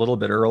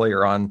bit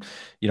earlier on,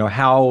 you know,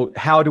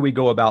 how do we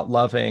go about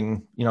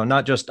loving, you know,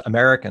 not just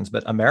Americans,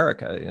 but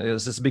America?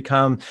 This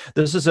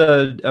is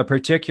a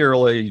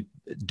particularly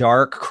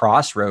dark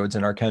crossroads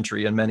in our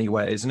country in many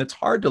ways. And it's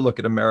hard to look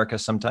at America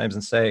sometimes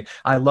and say,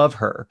 I love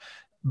her.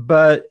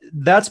 But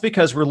that's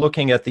because we're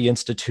looking at the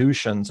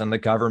institutions and the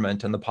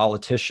government and the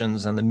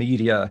politicians and the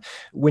media.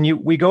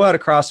 When we go out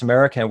across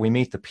America and we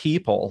meet the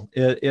people,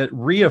 it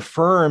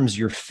reaffirms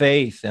your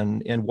faith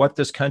in what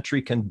this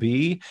country can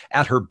be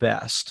at her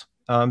best.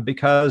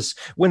 Because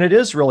when it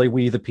is really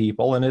we the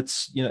people, and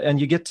it's, you know, and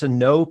you get to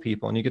know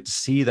people and you get to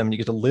see them, and you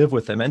get to live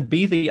with them and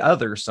be the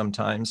other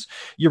sometimes,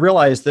 you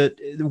realize that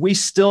we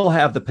still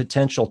have the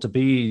potential to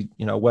be,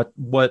 you know, what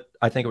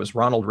I think it was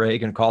Ronald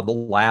Reagan called the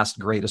last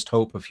greatest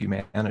hope of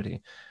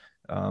humanity.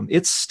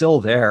 It's still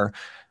there.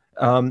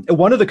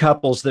 One of the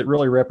couples that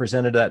really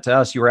represented that to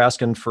us, you were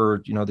asking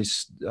for, you know,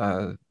 these,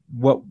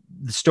 what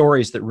the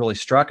stories that really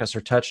struck us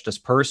or touched us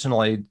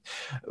personally.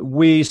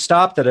 We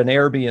stopped at an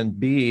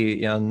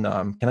Airbnb in,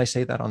 can I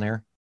say that on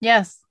air?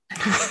 Yes.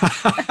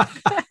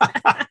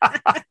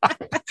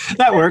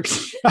 That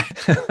works.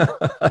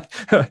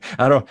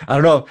 I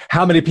don't know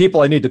how many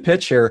people I need to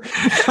pitch here.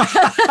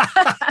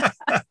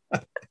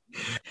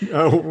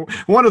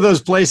 One of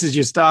those places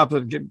you stop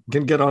and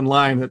can get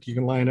online that you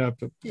can line up.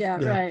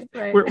 Yeah.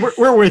 Right.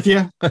 We're with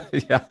you.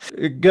 Yeah,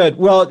 good.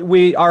 Well,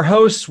 our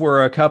hosts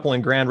were a couple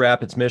in Grand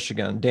Rapids,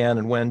 Michigan, Dan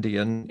and Wendy,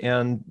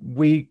 and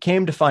we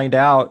came to find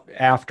out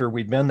after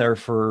we'd been there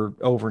for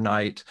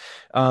overnight.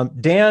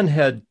 Dan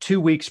had 2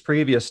 weeks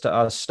previous to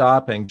us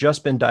stopping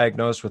just been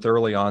diagnosed with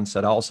early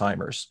onset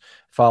Alzheimer's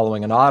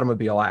following an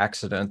automobile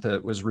accident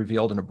that was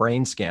revealed in a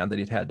brain scan that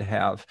he'd had to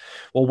have.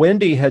 Well,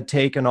 Wendy had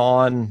taken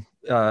on,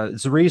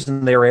 it's the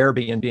reason they were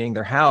Airbnb-ing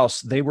their house.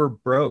 They were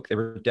broke. They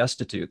were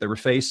destitute. They were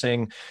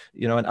facing,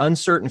 you know, an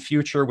uncertain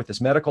future with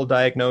this medical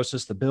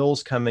diagnosis, the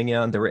bills coming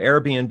in. They were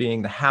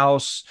Airbnb-ing the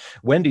house.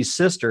 Wendy's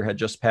sister had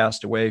just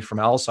passed away from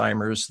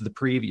Alzheimer's the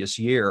previous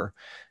year.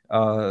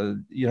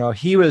 You know,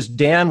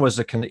 Dan was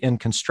in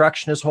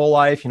construction his whole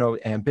life, you know,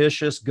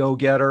 ambitious,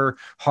 go-getter,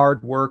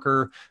 hard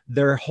worker.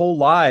 Their whole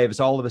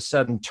lives all of a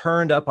sudden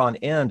turned up on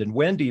end. And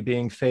Wendy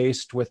being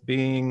faced with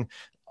being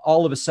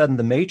all of a sudden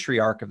the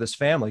matriarch of this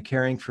family,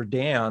 caring for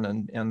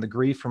Dan and the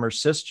grief from her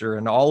sister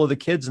and all of the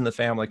kids in the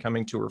family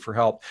coming to her for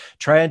help,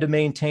 trying to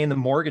maintain the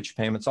mortgage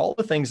payments, all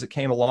the things that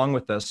came along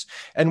with this.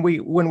 And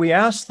when we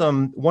asked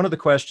them, one of the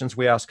questions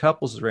we asked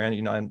couples around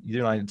the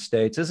United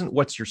States isn't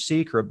what's your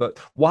secret, but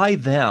why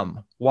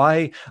them?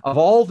 Why, of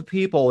all the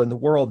people in the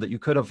world that you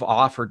could have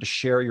offered to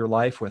share your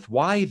life with,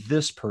 why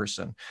this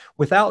person?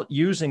 Without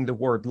using the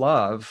word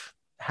love,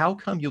 how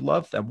come you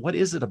love them? What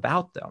is it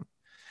about them?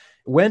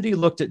 Wendy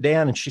looked at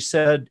Dan and she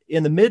said,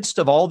 in the midst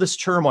of all this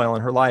turmoil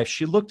in her life,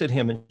 she looked at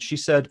him and she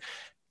said,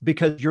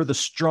 because you're the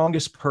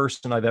strongest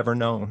person I've ever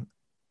known.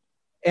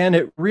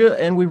 And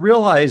we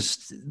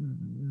realized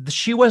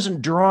she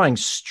wasn't drawing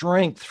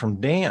strength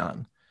from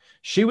Dan.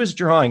 She was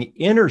drawing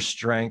inner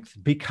strength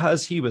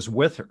because he was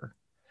with her.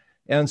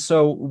 And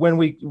so when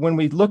we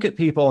look at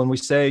people and we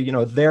say,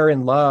 they're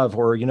in love,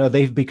 or,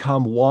 they've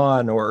become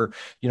one, or,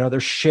 they're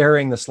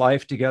sharing this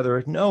life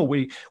together. No,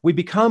 we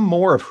become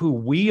more of who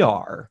we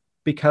are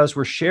because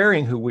we're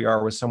sharing who we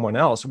are with someone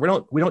else. We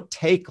don't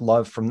take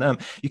love from them.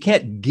 You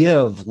can't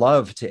give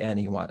love to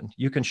anyone.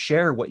 You can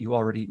share what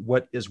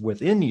is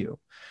within you.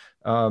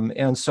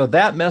 And so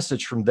that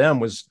message from them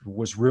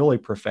was really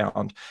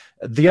profound.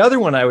 The other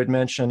one I would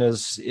mention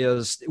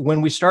is when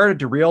we started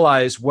to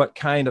realize what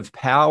kind of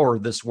power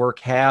this work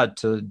had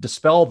to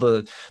dispel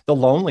the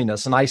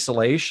loneliness and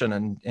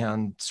isolation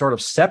and sort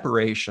of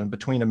separation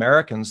between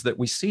Americans that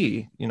we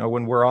see,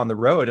 when we're on the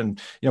road,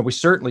 and we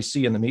certainly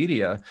see in the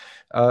media.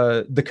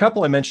 The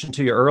couple I mentioned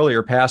to you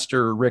earlier,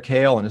 Pastor Rick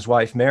Hale and his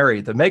wife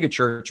Mary, the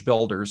megachurch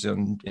builders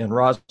in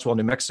Roswell,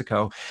 New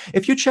Mexico.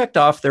 If you checked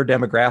off their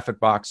demographic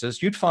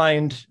boxes, you'd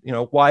find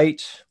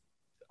white,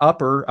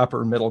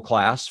 upper middle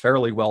class,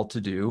 fairly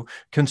well-to-do,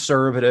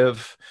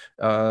 conservative,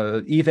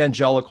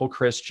 evangelical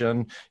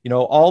Christian,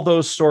 all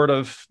those sort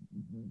of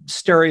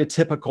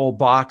stereotypical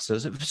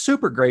boxes.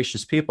 Super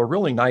gracious people,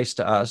 really nice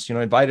to us,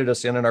 invited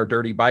us in our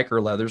dirty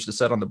biker leathers to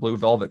sit on the blue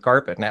velvet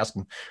carpet and ask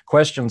them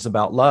questions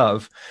about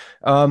love.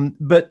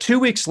 But 2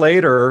 weeks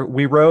later,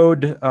 we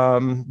rode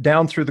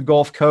down through the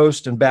Gulf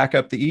Coast and back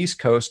up the East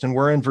Coast, and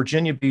we're in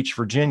Virginia Beach,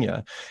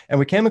 Virginia. And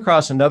we came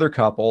across another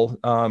couple,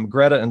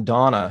 Greta and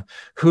Donna,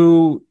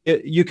 who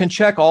you can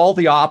check all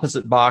the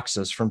opposite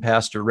boxes from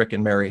Pastor Rick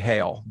and Mary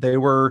Hale. They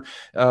were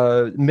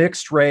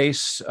mixed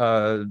race,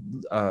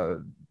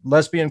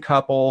 lesbian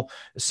couple,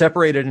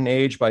 separated in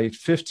age by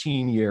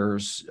 15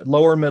 years,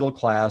 lower middle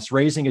class,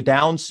 raising a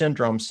Down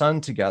syndrome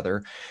son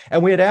together.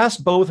 And we had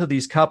asked both of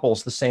these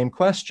couples the same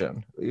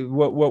question,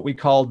 what we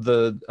called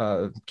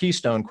the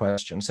keystone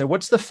question. So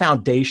what's the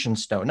foundation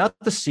stone, not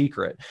the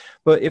secret,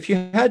 but if you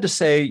had to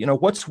say,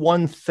 what's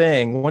one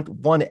thing,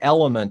 one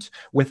element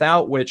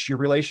without which your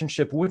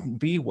relationship wouldn't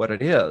be what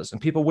it is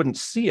and people wouldn't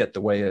see it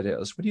the way it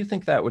is, what do you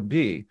think that would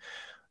be?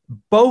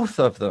 Both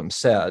of them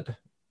said,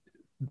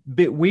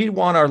 we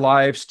want our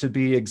lives to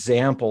be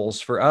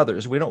examples for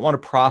others. We don't want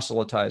to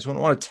proselytize. We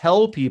don't want to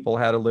tell people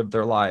how to live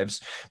their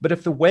lives. But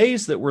if the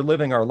ways that we're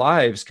living our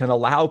lives can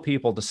allow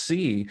people to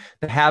see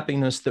the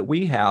happiness that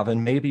we have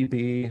and maybe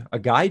be a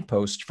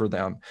guidepost for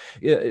them.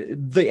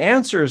 The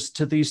answers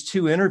to these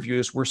two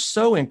interviews were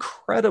so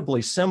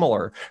incredibly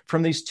similar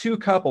from these two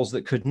couples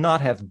that could not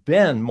have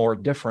been more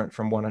different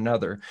from one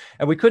another.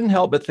 And we couldn't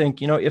help but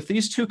think, if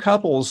these two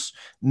couples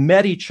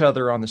met each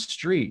other on the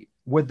street,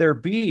 would there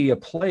be a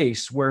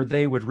place where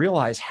they would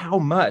realize how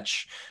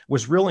much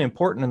was really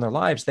important in their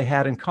lives they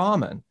had in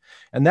common?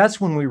 And that's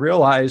when we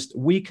realized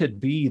we could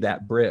be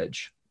that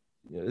bridge.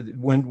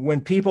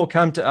 When people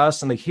come to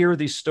us and they hear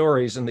these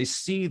stories and they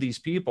see these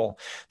people,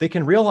 they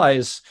can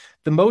realize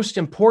the most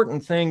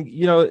important thing.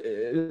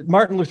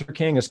 Martin Luther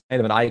King is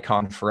kind of an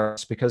icon for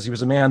us because he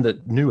was a man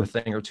that knew a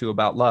thing or two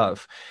about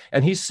love.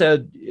 And he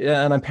said,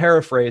 and I'm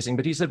paraphrasing,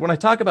 but he said, when I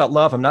talk about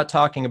love, I'm not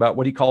talking about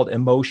what he called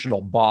emotional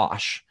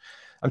bosh.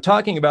 I'm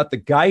talking about the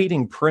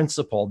guiding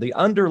principle, the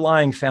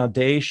underlying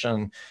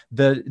foundation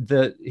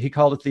that he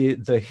called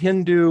it the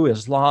Hindu,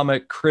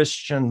 Islamic,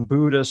 Christian,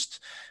 Buddhist,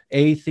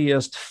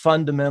 atheist,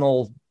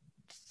 fundamental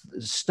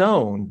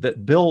stone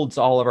that builds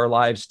all of our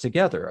lives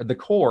together, the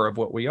core of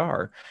what we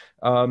are.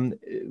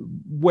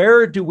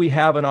 Where do we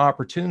have an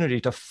opportunity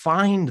to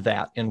find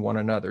that in one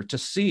another, to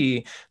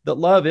see that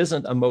love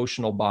isn't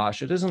emotional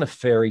bosh, it isn't a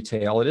fairy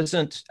tale, it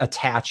isn't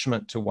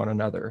attachment to one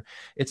another.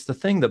 It's the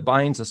thing that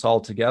binds us all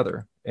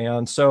together.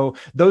 And so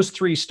those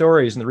three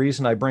stories, and the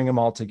reason I bring them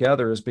all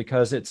together is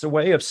because it's a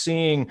way of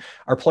seeing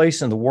our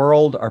place in the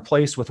world, our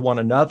place with one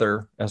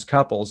another as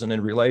couples and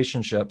in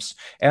relationships,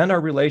 and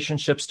our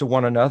relationships to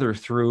one another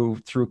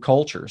through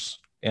cultures,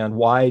 and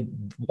why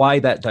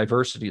that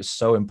diversity is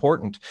so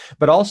important,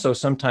 but also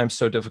sometimes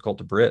so difficult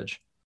to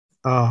bridge.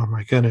 Oh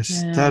my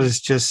goodness. Yeah. That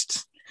is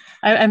just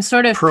I'm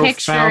sort of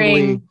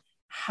picturing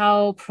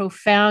how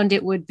profound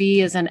it would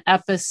be as an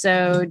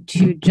episode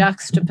to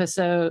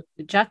juxtapose.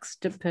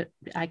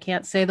 I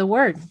can't say the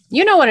word.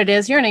 You know what it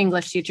is. You're an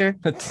English teacher.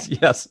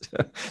 Yes.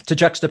 To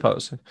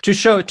juxtapose,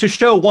 to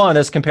show one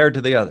as compared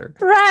to the other.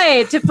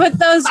 Right. To put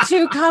those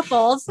two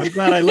couples. I'm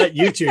glad I let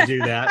you two do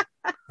that.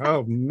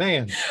 Oh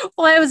man.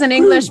 Well, I was an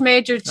English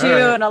major too,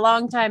 right, and a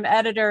longtime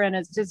editor, and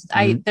it's just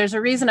there's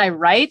a reason I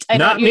write. I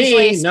don't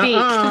usually speak.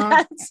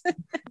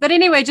 But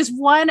anyway, just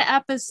one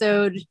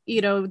episode,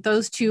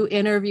 those two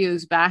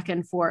interviews back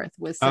and forth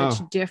with such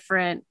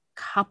different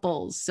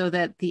couples, so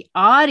that the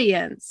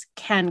audience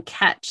can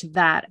catch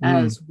that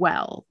as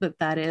well.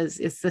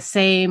 It's the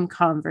same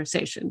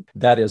conversation.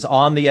 That is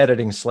on the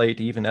editing slate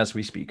even as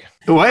we speak.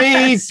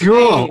 Way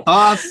cool.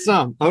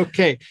 Awesome.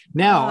 Okay.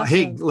 Now,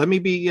 hey, let me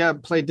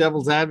play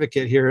devil's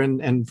advocate here.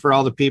 And for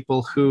all the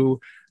people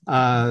who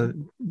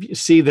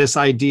see this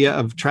idea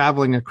of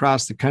traveling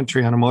across the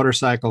country on a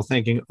motorcycle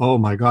thinking, oh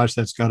my gosh,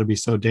 that's got to be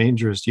so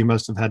dangerous. You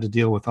must have had to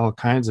deal with all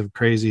kinds of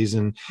crazies.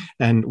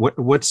 And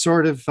what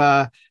sort of,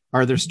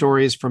 are there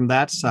stories from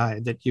that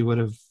side that you would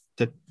have,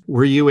 that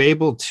were you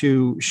able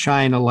to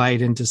shine a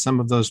light into some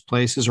of those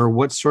places, or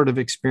what sort of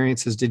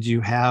experiences did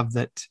you have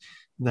that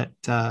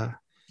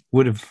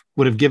would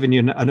have given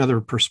you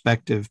another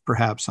perspective,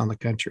 perhaps, on the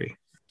country?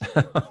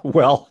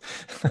 Well,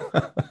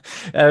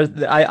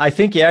 I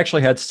think you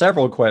actually had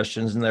several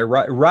questions in there.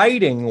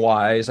 Writing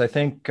wise, I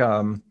think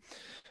a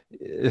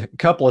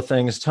couple of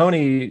things.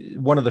 Toni,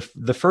 one of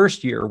the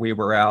first year we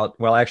were out,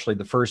 well, actually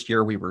the first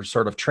year we were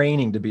sort of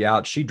training to be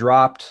out, she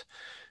dropped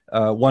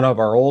one of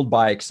our old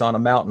bikes on a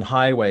mountain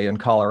highway in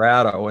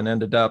Colorado and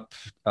ended up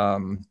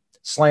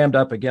slammed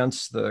up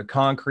against the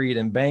concrete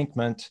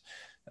embankment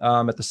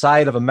at the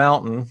side of a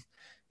mountain.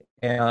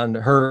 And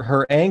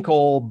her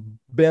ankle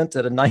bent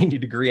at a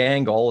 90-degree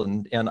angle.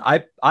 And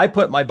I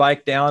put my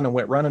bike down and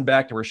went running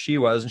back to where she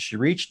was. And she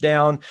reached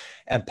down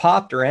and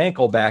popped her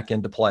ankle back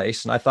into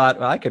place. And I thought,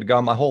 well, I could have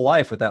gone my whole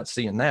life without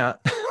seeing that.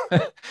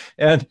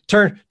 And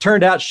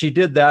turned out she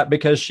did that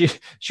because she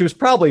was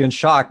probably in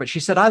shock, but she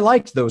said, I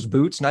liked those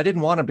boots and I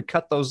didn't want him to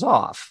cut those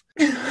off.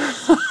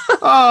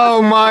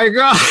 Oh my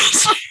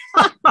gosh.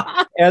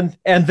 And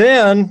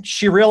then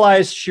she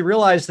realized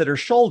that her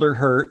shoulder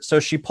hurt. So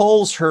she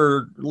pulls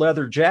her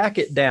leather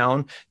jacket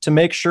down to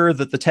make sure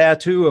that the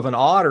tattoo of an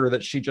otter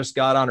that she just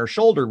got on her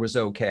shoulder was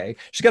okay.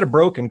 She's got a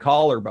broken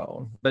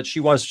collarbone, but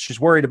she's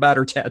worried about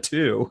her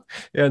tattoo.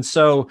 And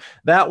so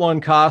that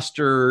one cost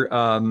her,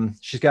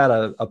 she's got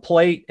a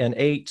plate and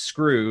 8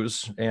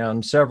 screws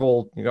and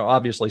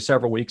obviously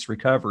several weeks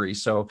recovery.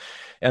 So,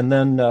 and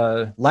then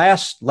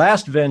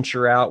last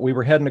venture out, we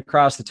were heading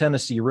across the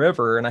Tennessee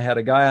River, and I had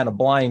a guy on a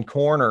blind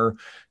corner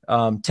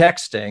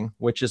texting,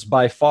 which is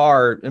by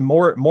far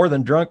more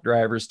than drunk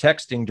drivers.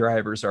 Texting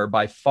drivers are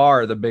by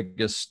far the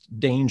biggest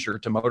danger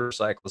to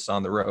motorcyclists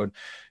on the road.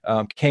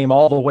 Came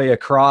all the way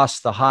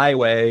across the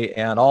highway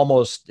and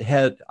almost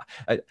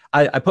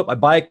I put my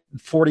bike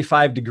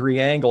 45-degree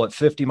angle at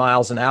 50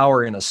 miles an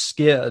hour in a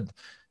skid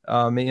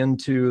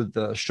into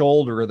the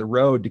shoulder of the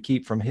road to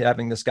keep from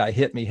having this guy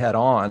hit me head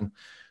on.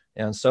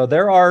 And so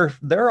there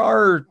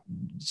are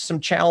some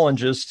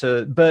challenges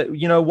but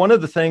one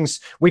of the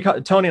things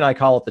Toni and I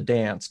call it the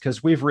dance,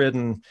 because we've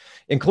ridden,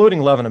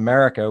 including Love in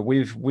America,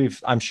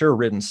 we've I'm sure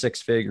ridden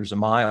 6 figures of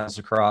miles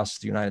across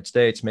the United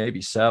States,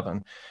 maybe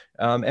 7.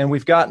 And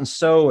we've gotten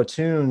so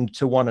attuned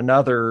to one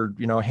another,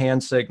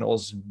 hand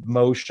signals,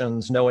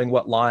 motions, knowing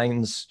what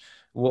lines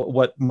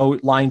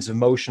of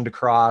motion to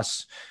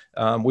cross.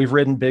 We've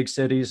ridden big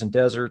cities and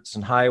deserts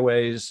and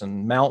highways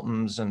and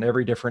mountains and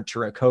every different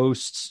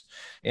coasts.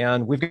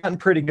 And we've gotten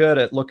pretty good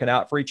at looking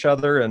out for each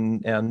other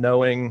and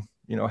knowing,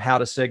 how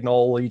to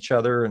signal each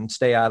other and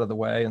stay out of the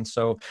way. And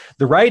so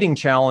the writing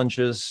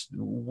challenges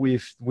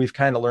we've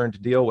kind of learned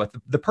to deal with.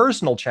 The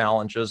personal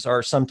challenges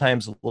are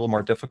sometimes a little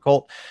more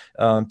difficult.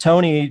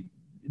 Toni,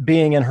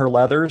 being in her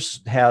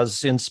leathers,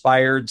 has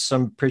inspired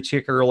some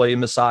particularly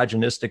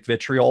misogynistic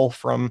vitriol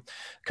from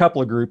a couple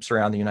of groups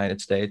around the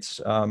United States.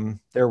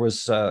 There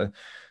was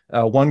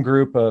one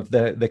group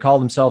they call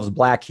themselves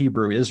Black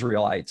Hebrew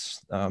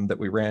Israelites that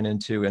we ran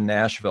into in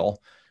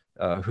Nashville,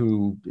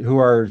 who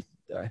are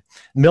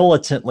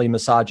militantly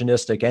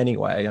misogynistic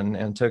anyway,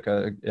 and took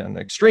an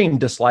extreme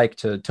dislike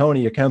to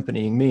Toni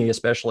accompanying me,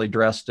 especially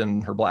dressed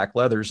in her black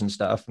leathers and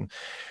stuff. And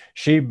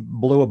she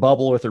blew a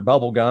bubble with her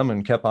bubble gum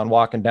and kept on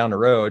walking down the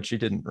road. She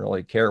didn't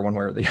really care one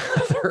way or the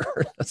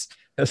other.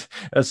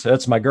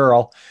 That's my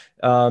girl.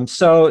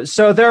 So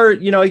there,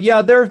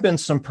 there have been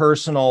some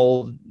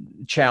personal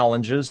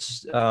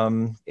challenges,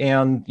 and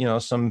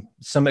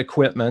some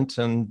equipment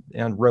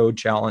and road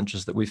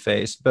challenges that we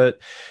faced, but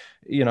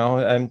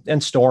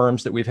and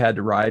storms that we've had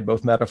to ride,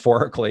 both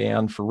metaphorically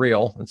and for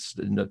real. It's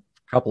a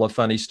couple of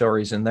funny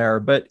stories in there.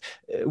 But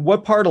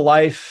what part of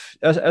life,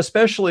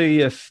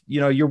 especially if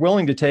you're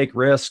willing to take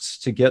risks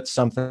to get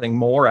something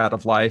more out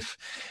of life,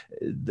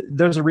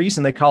 there's a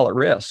reason they call it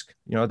risk.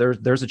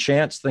 There's a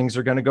chance things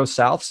are going to go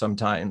south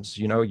sometimes.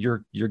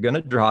 You're going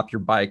to drop your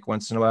bike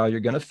once in a while.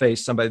 You're going to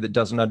face somebody that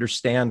doesn't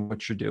understand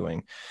what you're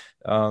doing.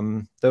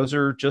 Those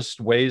are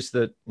just ways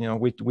that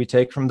we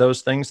take from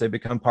those things. They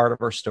become part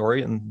of our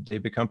story, and they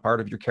become part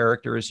of your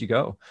character as you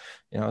go.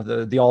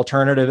 The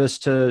alternative is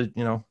to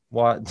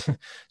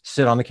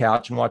sit on the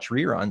couch and watch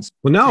reruns.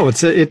 Well, no,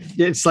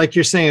 it's like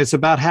you're saying, it's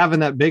about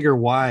having that bigger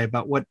why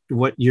about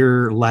what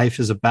your life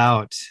is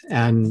about.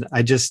 And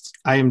I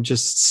am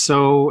just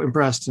so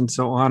impressed and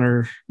so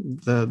honor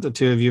the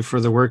two of you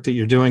for the work that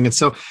you're doing. And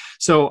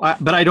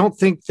but I don't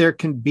think there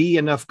can be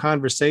enough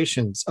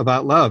conversations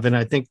about love. And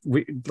I think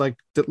we, like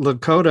the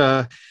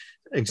Lakota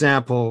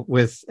example,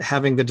 with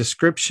having the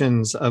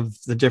descriptions of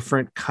the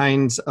different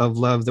kinds of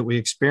love that we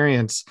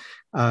experience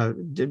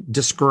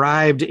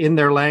described in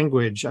their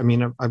language. I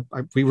mean,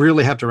 we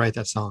really have to write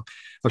that song.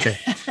 Okay,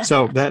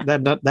 so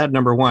that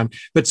number one.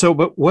 But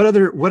what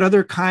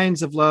other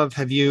kinds of love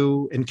have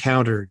you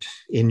encountered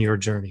in your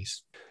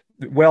journeys?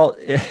 Well,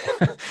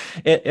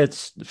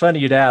 it's funny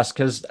you'd ask,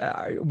 because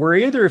were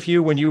either of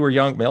you, when you were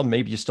young, well,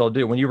 maybe you still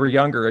do, when you were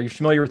younger, are you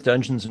familiar with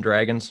Dungeons and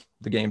Dragons,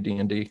 the game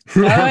D&D?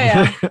 Oh,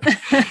 yeah.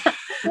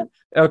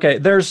 Okay,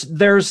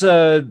 there's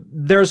a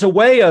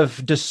way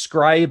of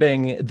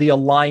describing the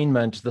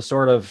alignment, the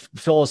sort of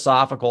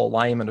philosophical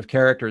alignment of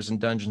characters in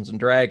Dungeons and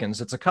Dragons.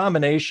 It's a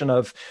combination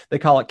of, they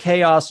call it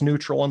chaos,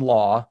 neutral, and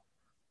law,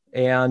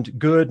 and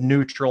good,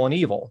 neutral, and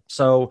evil.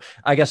 So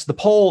I guess the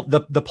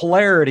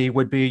polarity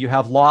would be you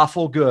have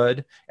lawful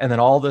good, and then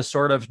all the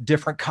sort of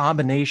different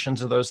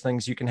combinations of those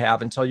things you can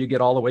have until you get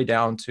all the way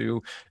down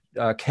to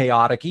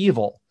chaotic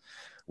evil.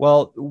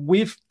 Well,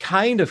 we've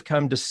kind of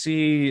come to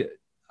see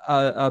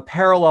a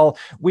parallel.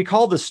 We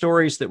call the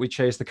stories that we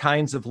chase the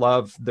kinds of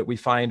love that we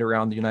find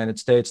around the United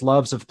States,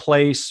 loves of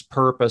place,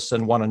 purpose,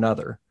 and one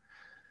another.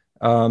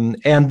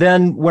 And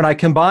then when I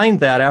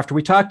combined that, after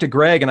we talked to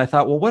Greg, and I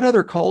thought, well, what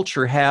other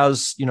culture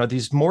has,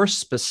 these more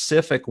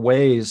specific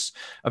ways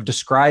of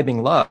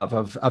describing love,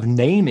 of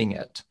naming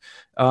it?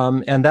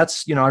 And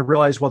that's, I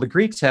realized, well, the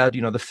Greeks had, the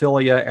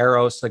philia,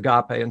 eros,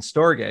 agape, and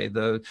storge,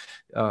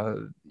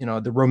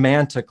 the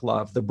romantic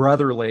love, the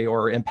brotherly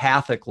or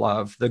empathic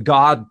love, the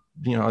God,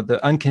 the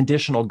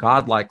unconditional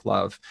godlike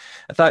love.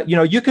 I thought,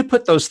 you could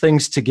put those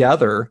things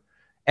together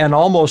and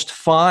almost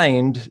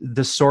find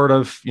this sort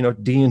of,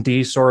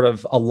 D&D sort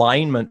of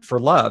alignment for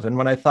love. And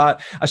when I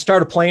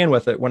started playing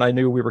with it when I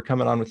knew we were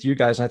coming on with you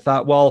guys, and I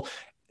thought, well,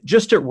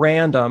 just at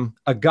random,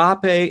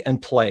 agape and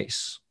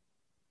place.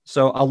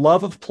 So a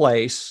love of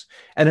place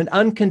and an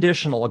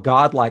unconditional, a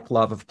godlike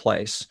love of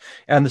place.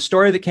 And the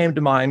story that came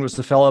to mind was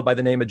the fellow by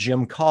the name of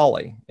Jim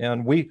Cawley.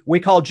 And we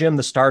call Jim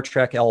the Star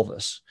Trek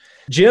Elvis.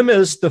 Jim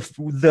is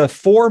the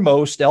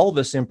foremost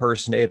Elvis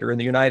impersonator in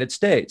the United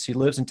States. He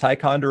lives in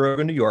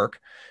Ticonderoga, New York,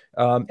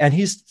 and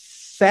he's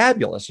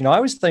fabulous. I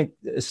always think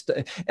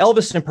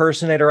Elvis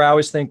impersonator, I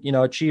always think,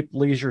 a cheap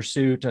leisure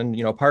suit and,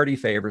 party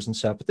favors and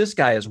stuff. But this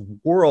guy is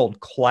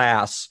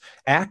world-class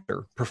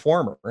actor,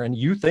 performer, and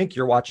you think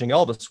you're watching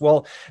Elvis.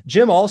 Well,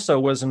 Jim also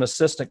was an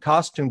assistant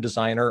costume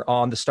designer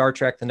on the Star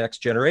Trek The Next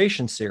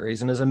Generation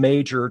series and is a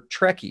major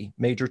Trek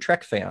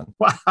fan.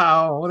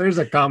 Wow, well, there's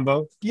a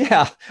combo.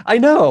 Yeah, I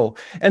know.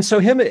 And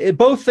so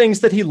both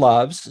things that he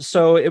loves.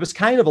 So it was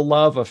kind of a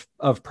love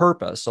of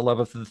purpose, a love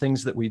of the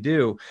things that we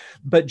do.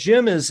 But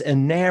Jim is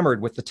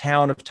enamored with the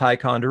town of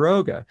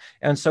Ticonderoga.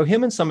 And so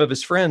him and some of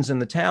his friends in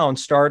the town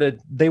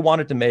they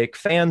wanted to make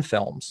fan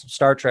films,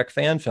 Star Trek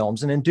fan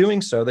films. And in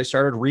doing so, they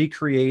started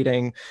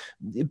recreating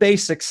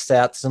basic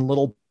sets and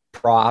little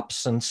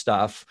props and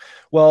stuff.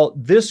 Well,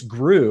 this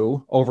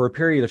grew over a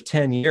period of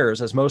 10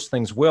 years, as most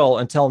things will,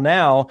 until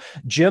now.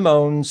 Jim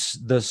owns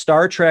the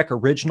Star Trek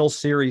Original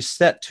Series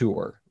set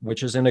tour,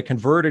 which is in a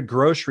converted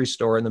grocery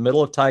store in the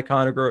middle of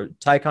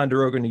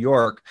Ticonderoga, New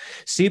York.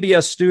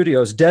 CBS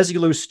Studios,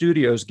 Desilu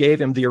Studios,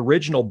 gave him the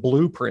original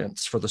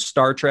blueprints for the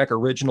Star Trek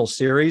Original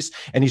Series,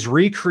 and he's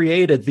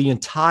recreated the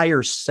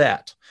entire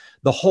set,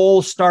 the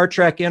whole Star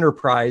Trek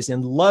Enterprise,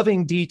 in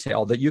loving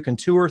detail that you can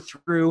tour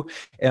through.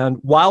 And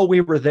while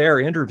we were there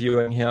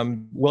interviewing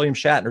him, William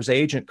Shatner's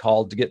agent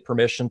called to get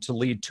permission to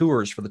lead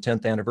tours for the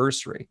 10th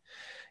anniversary.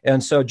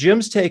 And so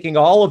Jim's taking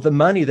all of the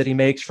money that he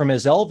makes from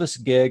his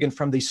Elvis gig and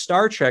from these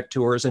Star Trek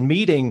tours and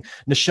meeting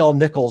Nichelle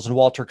Nichols and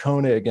Walter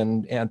Koenig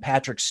and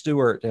Patrick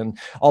Stewart and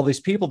all these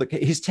people, that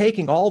he's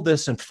taking all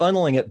this and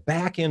funneling it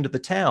back into the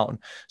town.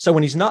 So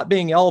when he's not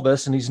being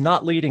Elvis and he's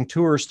not leading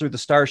tours through the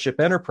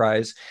Starship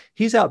Enterprise,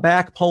 he's out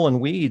back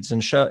pulling weeds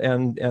and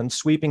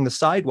sweeping the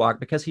sidewalk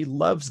because he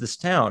loves this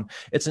town.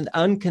 It's an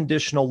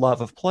unconditional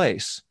love of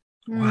place.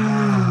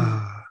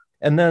 Wow.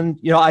 And then,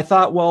 I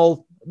thought,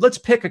 well, let's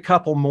pick a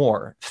couple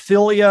more.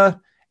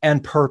 Philia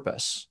and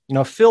purpose.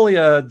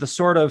 Philia, the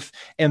sort of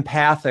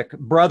empathic,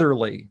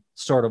 brotherly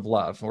sort of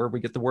love, where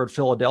we get the word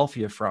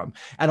Philadelphia from,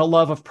 and a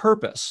love of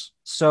purpose.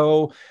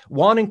 So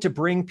wanting to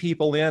bring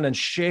people in and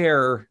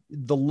share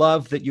the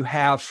love that you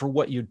have for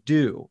what you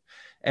do.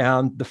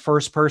 And the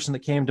first person that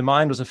came to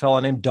mind was a fellow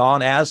named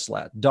Don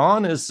Aslett.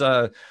 Don is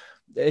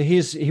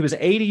he was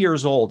 80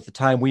 years old at the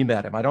time we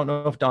met him. I don't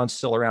know if Don's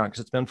still around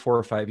because it's been 4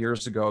 or 5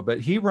 years ago, but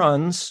he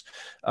runs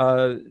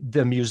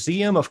the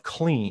Museum of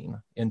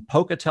Clean in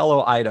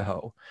Pocatello,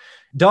 Idaho.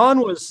 Don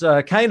was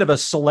kind of a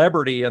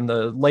celebrity in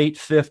the late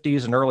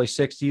 50s and early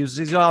 60s.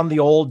 He's on the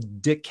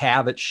old Dick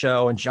Cavett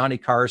show and Johnny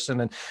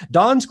Carson. And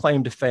Don's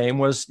claim to fame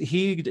was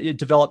he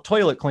developed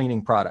toilet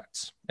cleaning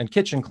products and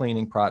kitchen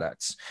cleaning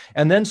products,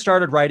 and then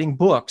started writing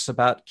books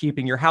about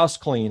keeping your house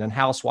clean and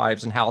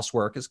housewives and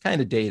housework. It's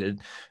kind of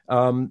dated.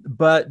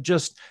 But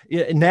just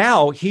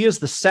now he is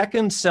the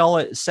second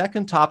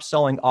top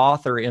selling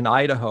author in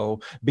Idaho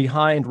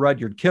behind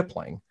Rudyard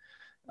Kipling.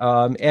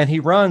 And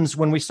he runs,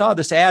 when we saw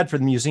this ad for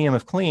the Museum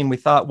of Clean, we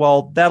thought,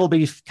 well, that'll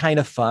be kind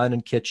of fun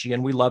and kitschy.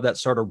 And we love that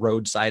sort of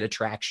roadside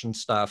attraction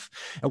stuff.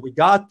 And we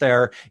got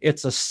there.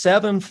 It's a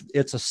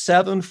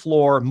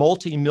 7-floor,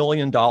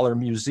 multi-million-dollar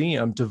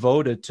museum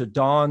devoted to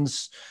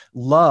Don's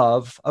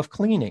love of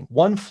cleaning.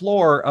 1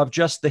 floor of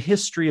just the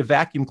history of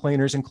vacuum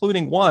cleaners,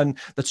 including one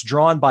that's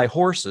drawn by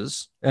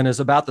horses and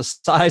is about the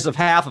size of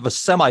half of a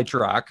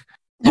semi-truck.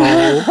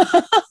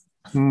 Oh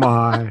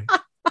my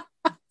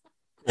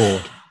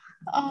God.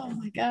 Oh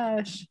my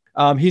gosh.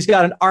 He's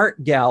got an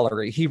art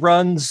gallery.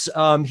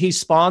 He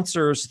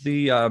sponsors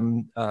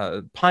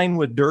the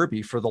Pinewood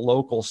Derby for the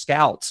local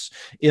scouts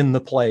in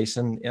the place,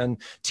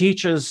 and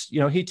teaches.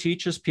 He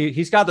teaches people.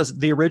 He's got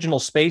the original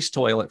space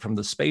toilet from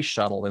the space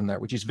shuttle in there,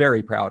 which he's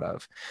very proud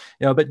of.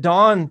 But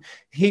Don,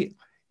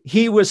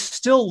 he was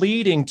still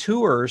leading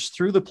tours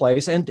through the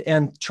place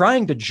and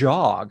trying to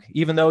jog,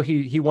 even though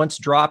he once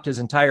dropped his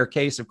entire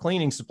case of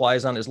cleaning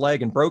supplies on his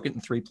leg and broke it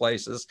in 3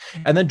 places,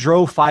 and then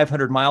drove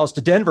 500 miles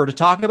to Denver to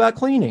talk about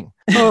cleaning.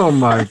 Oh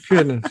my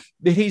goodness.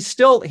 But he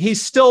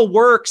still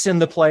works in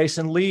the place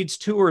and leads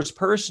tours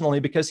personally,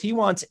 because he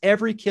wants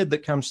every kid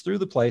that comes through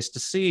the place to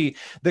see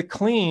that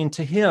clean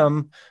to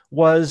him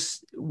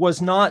was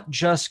not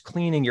just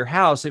cleaning your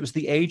house. It was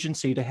the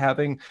agency to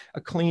having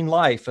a clean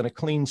life and a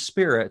clean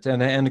spirit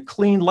and a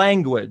clean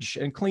language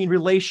and clean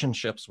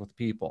relationships with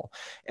people.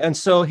 And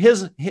so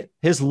his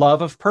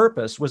love of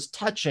purpose was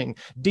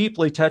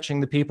deeply touching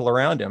the people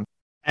around him.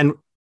 And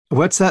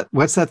what's that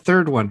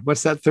third one?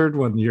 What's that third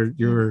one? We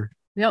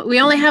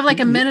only have like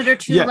a minute or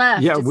two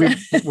left. Yeah.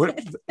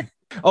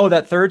 Oh,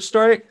 that third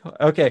story?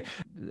 Okay.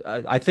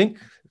 I think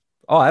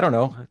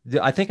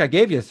I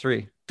gave you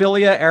 3.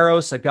 Philia,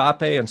 Eros,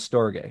 Agape, and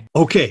Storge.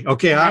 Okay.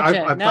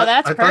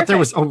 I thought there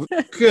was, oh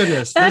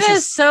goodness. That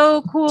is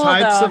so cool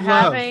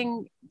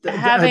though,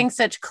 having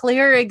such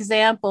clear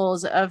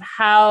examples of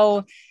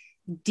how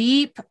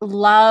deep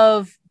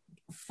love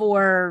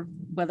for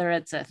whether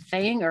it's a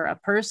thing or a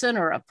person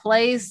or a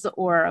place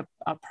or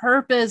a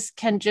purpose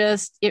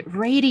it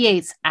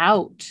radiates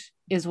out,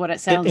 is what it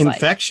sounds like.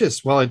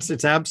 Infectious. Well,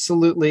 it's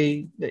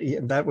absolutely,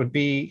 that would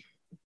be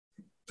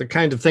the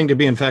kind of thing to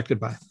be infected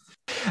by.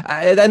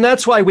 And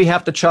that's why we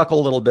have to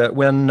chuckle a little bit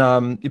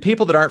when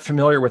people that aren't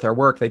familiar with our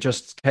work, they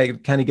just kind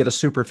of get a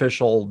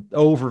superficial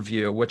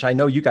overview, which I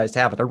know you guys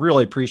haven't. I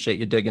really appreciate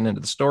you digging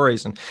into the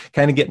stories and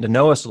kind of getting to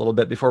know us a little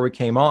bit before we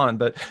came on.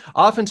 But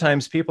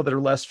oftentimes people that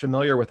are less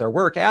familiar with our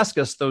work ask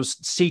us those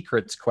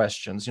secrets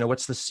questions.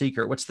 What's the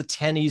secret? What's the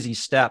 10 easy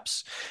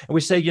steps? And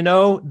we say,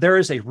 there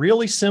is a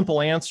really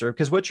simple answer,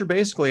 because what you're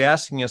basically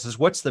asking us is,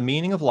 what's the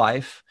meaning of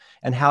life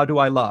and how do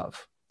I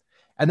love?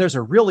 And there's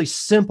a really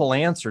simple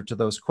answer to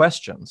those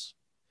questions.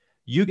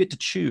 You get to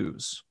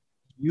choose.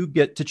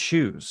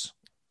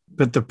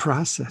 But the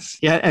process,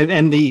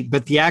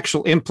 but the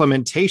actual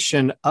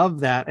implementation of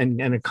that and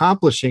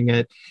accomplishing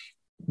it,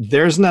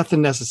 there's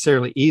nothing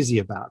necessarily easy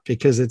about,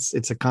 because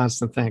it's a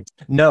constant thing.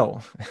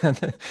 No,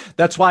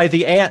 that's why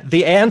the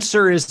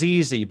answer is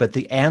easy, but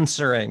the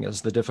answering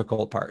is the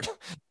difficult part.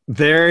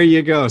 There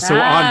you go. So on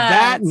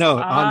that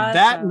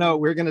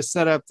note, we're going to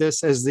set up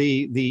this as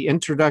the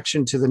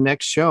introduction to the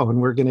next show, and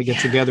we're going to get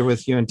together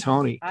with you and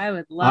Toni. I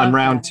would love on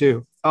round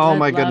 2. Oh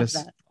my goodness.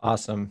 That.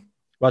 Awesome.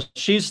 Well,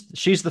 she's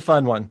the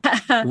fun one.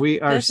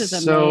 We are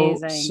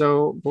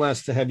so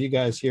blessed to have you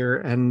guys here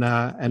and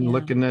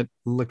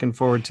looking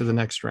forward to the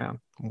next round.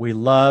 We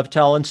love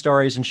telling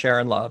stories and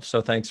sharing love.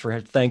 So thanks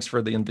for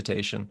the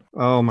invitation.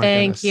 Oh my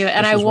goodness. Thank you.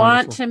 And I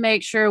want to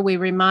make sure we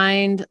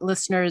remind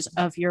listeners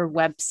of your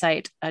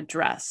website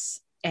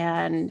address.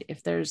 And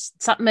if there's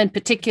something in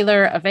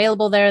particular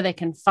available there they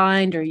can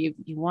find, or you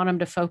want them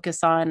to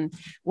focus on,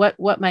 what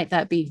might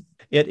that be?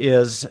 It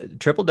is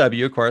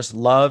www, of course,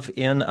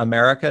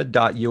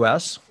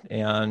 loveinamerica.us.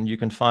 And you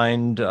can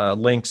find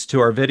links to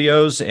our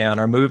videos and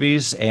our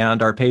movies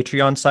and our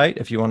Patreon site.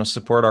 If you want to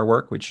support our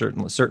work, we'd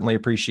certainly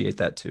appreciate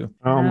that too.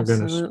 Oh, my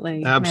goodness.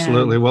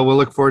 Absolutely. Well, we'll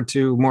look forward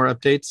to more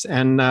updates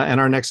and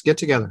our next get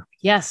together.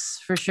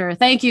 Yes, for sure.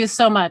 Thank you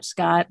so much,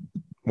 Scott.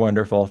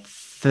 Wonderful.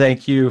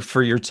 Thank you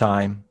for your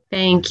time.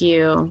 Thank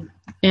you.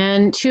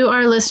 And to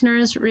our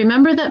listeners,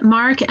 remember that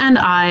Mark and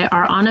I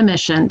are on a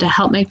mission to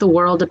help make the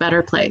world a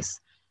better place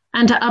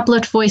and to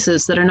uplift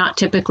voices that are not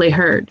typically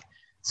heard.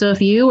 So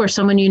if you or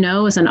someone you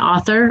know is an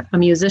author, a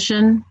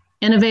musician,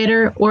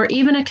 innovator, or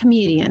even a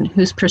comedian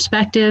whose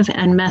perspective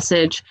and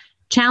message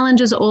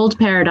challenges old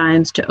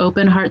paradigms to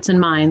open hearts and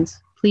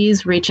minds,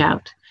 please reach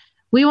out.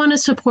 We want to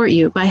support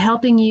you by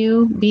helping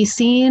you be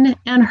seen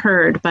and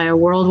heard by a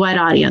worldwide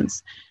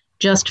audience.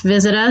 Just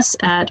visit us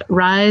at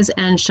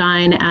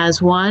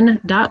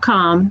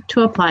riseandshineas1.com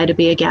to apply to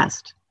be a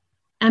guest.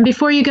 And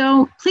before you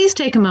go, please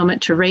take a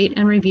moment to rate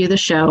and review the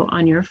show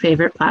on your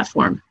favorite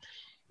platform.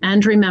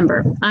 And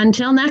remember,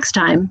 until next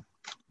time,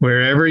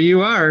 wherever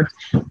you are,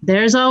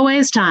 there's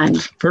always time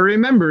for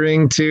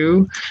remembering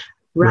to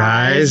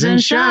rise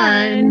and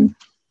shine.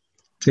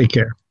 Take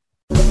care.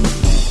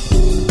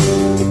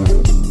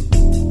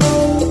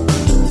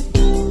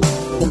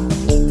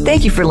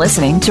 Thank you for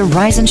listening to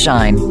Rise and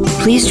Shine.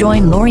 Please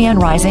join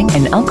Lorianne Rising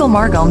and Uncle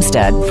Mark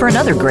Olmsted for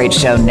another great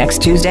show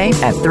next Tuesday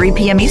at 3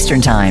 p.m.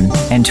 Eastern Time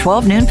and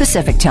 12 noon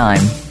Pacific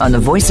Time on the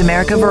Voice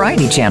America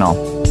Variety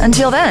Channel.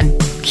 Until then,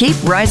 keep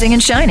rising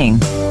and shining.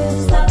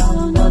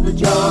 Sound of the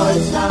joy,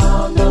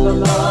 sound of the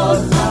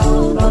love,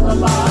 sound of the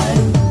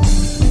life.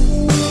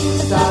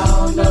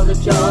 Sound of the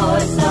joy,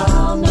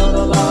 sound of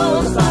the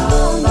love, sound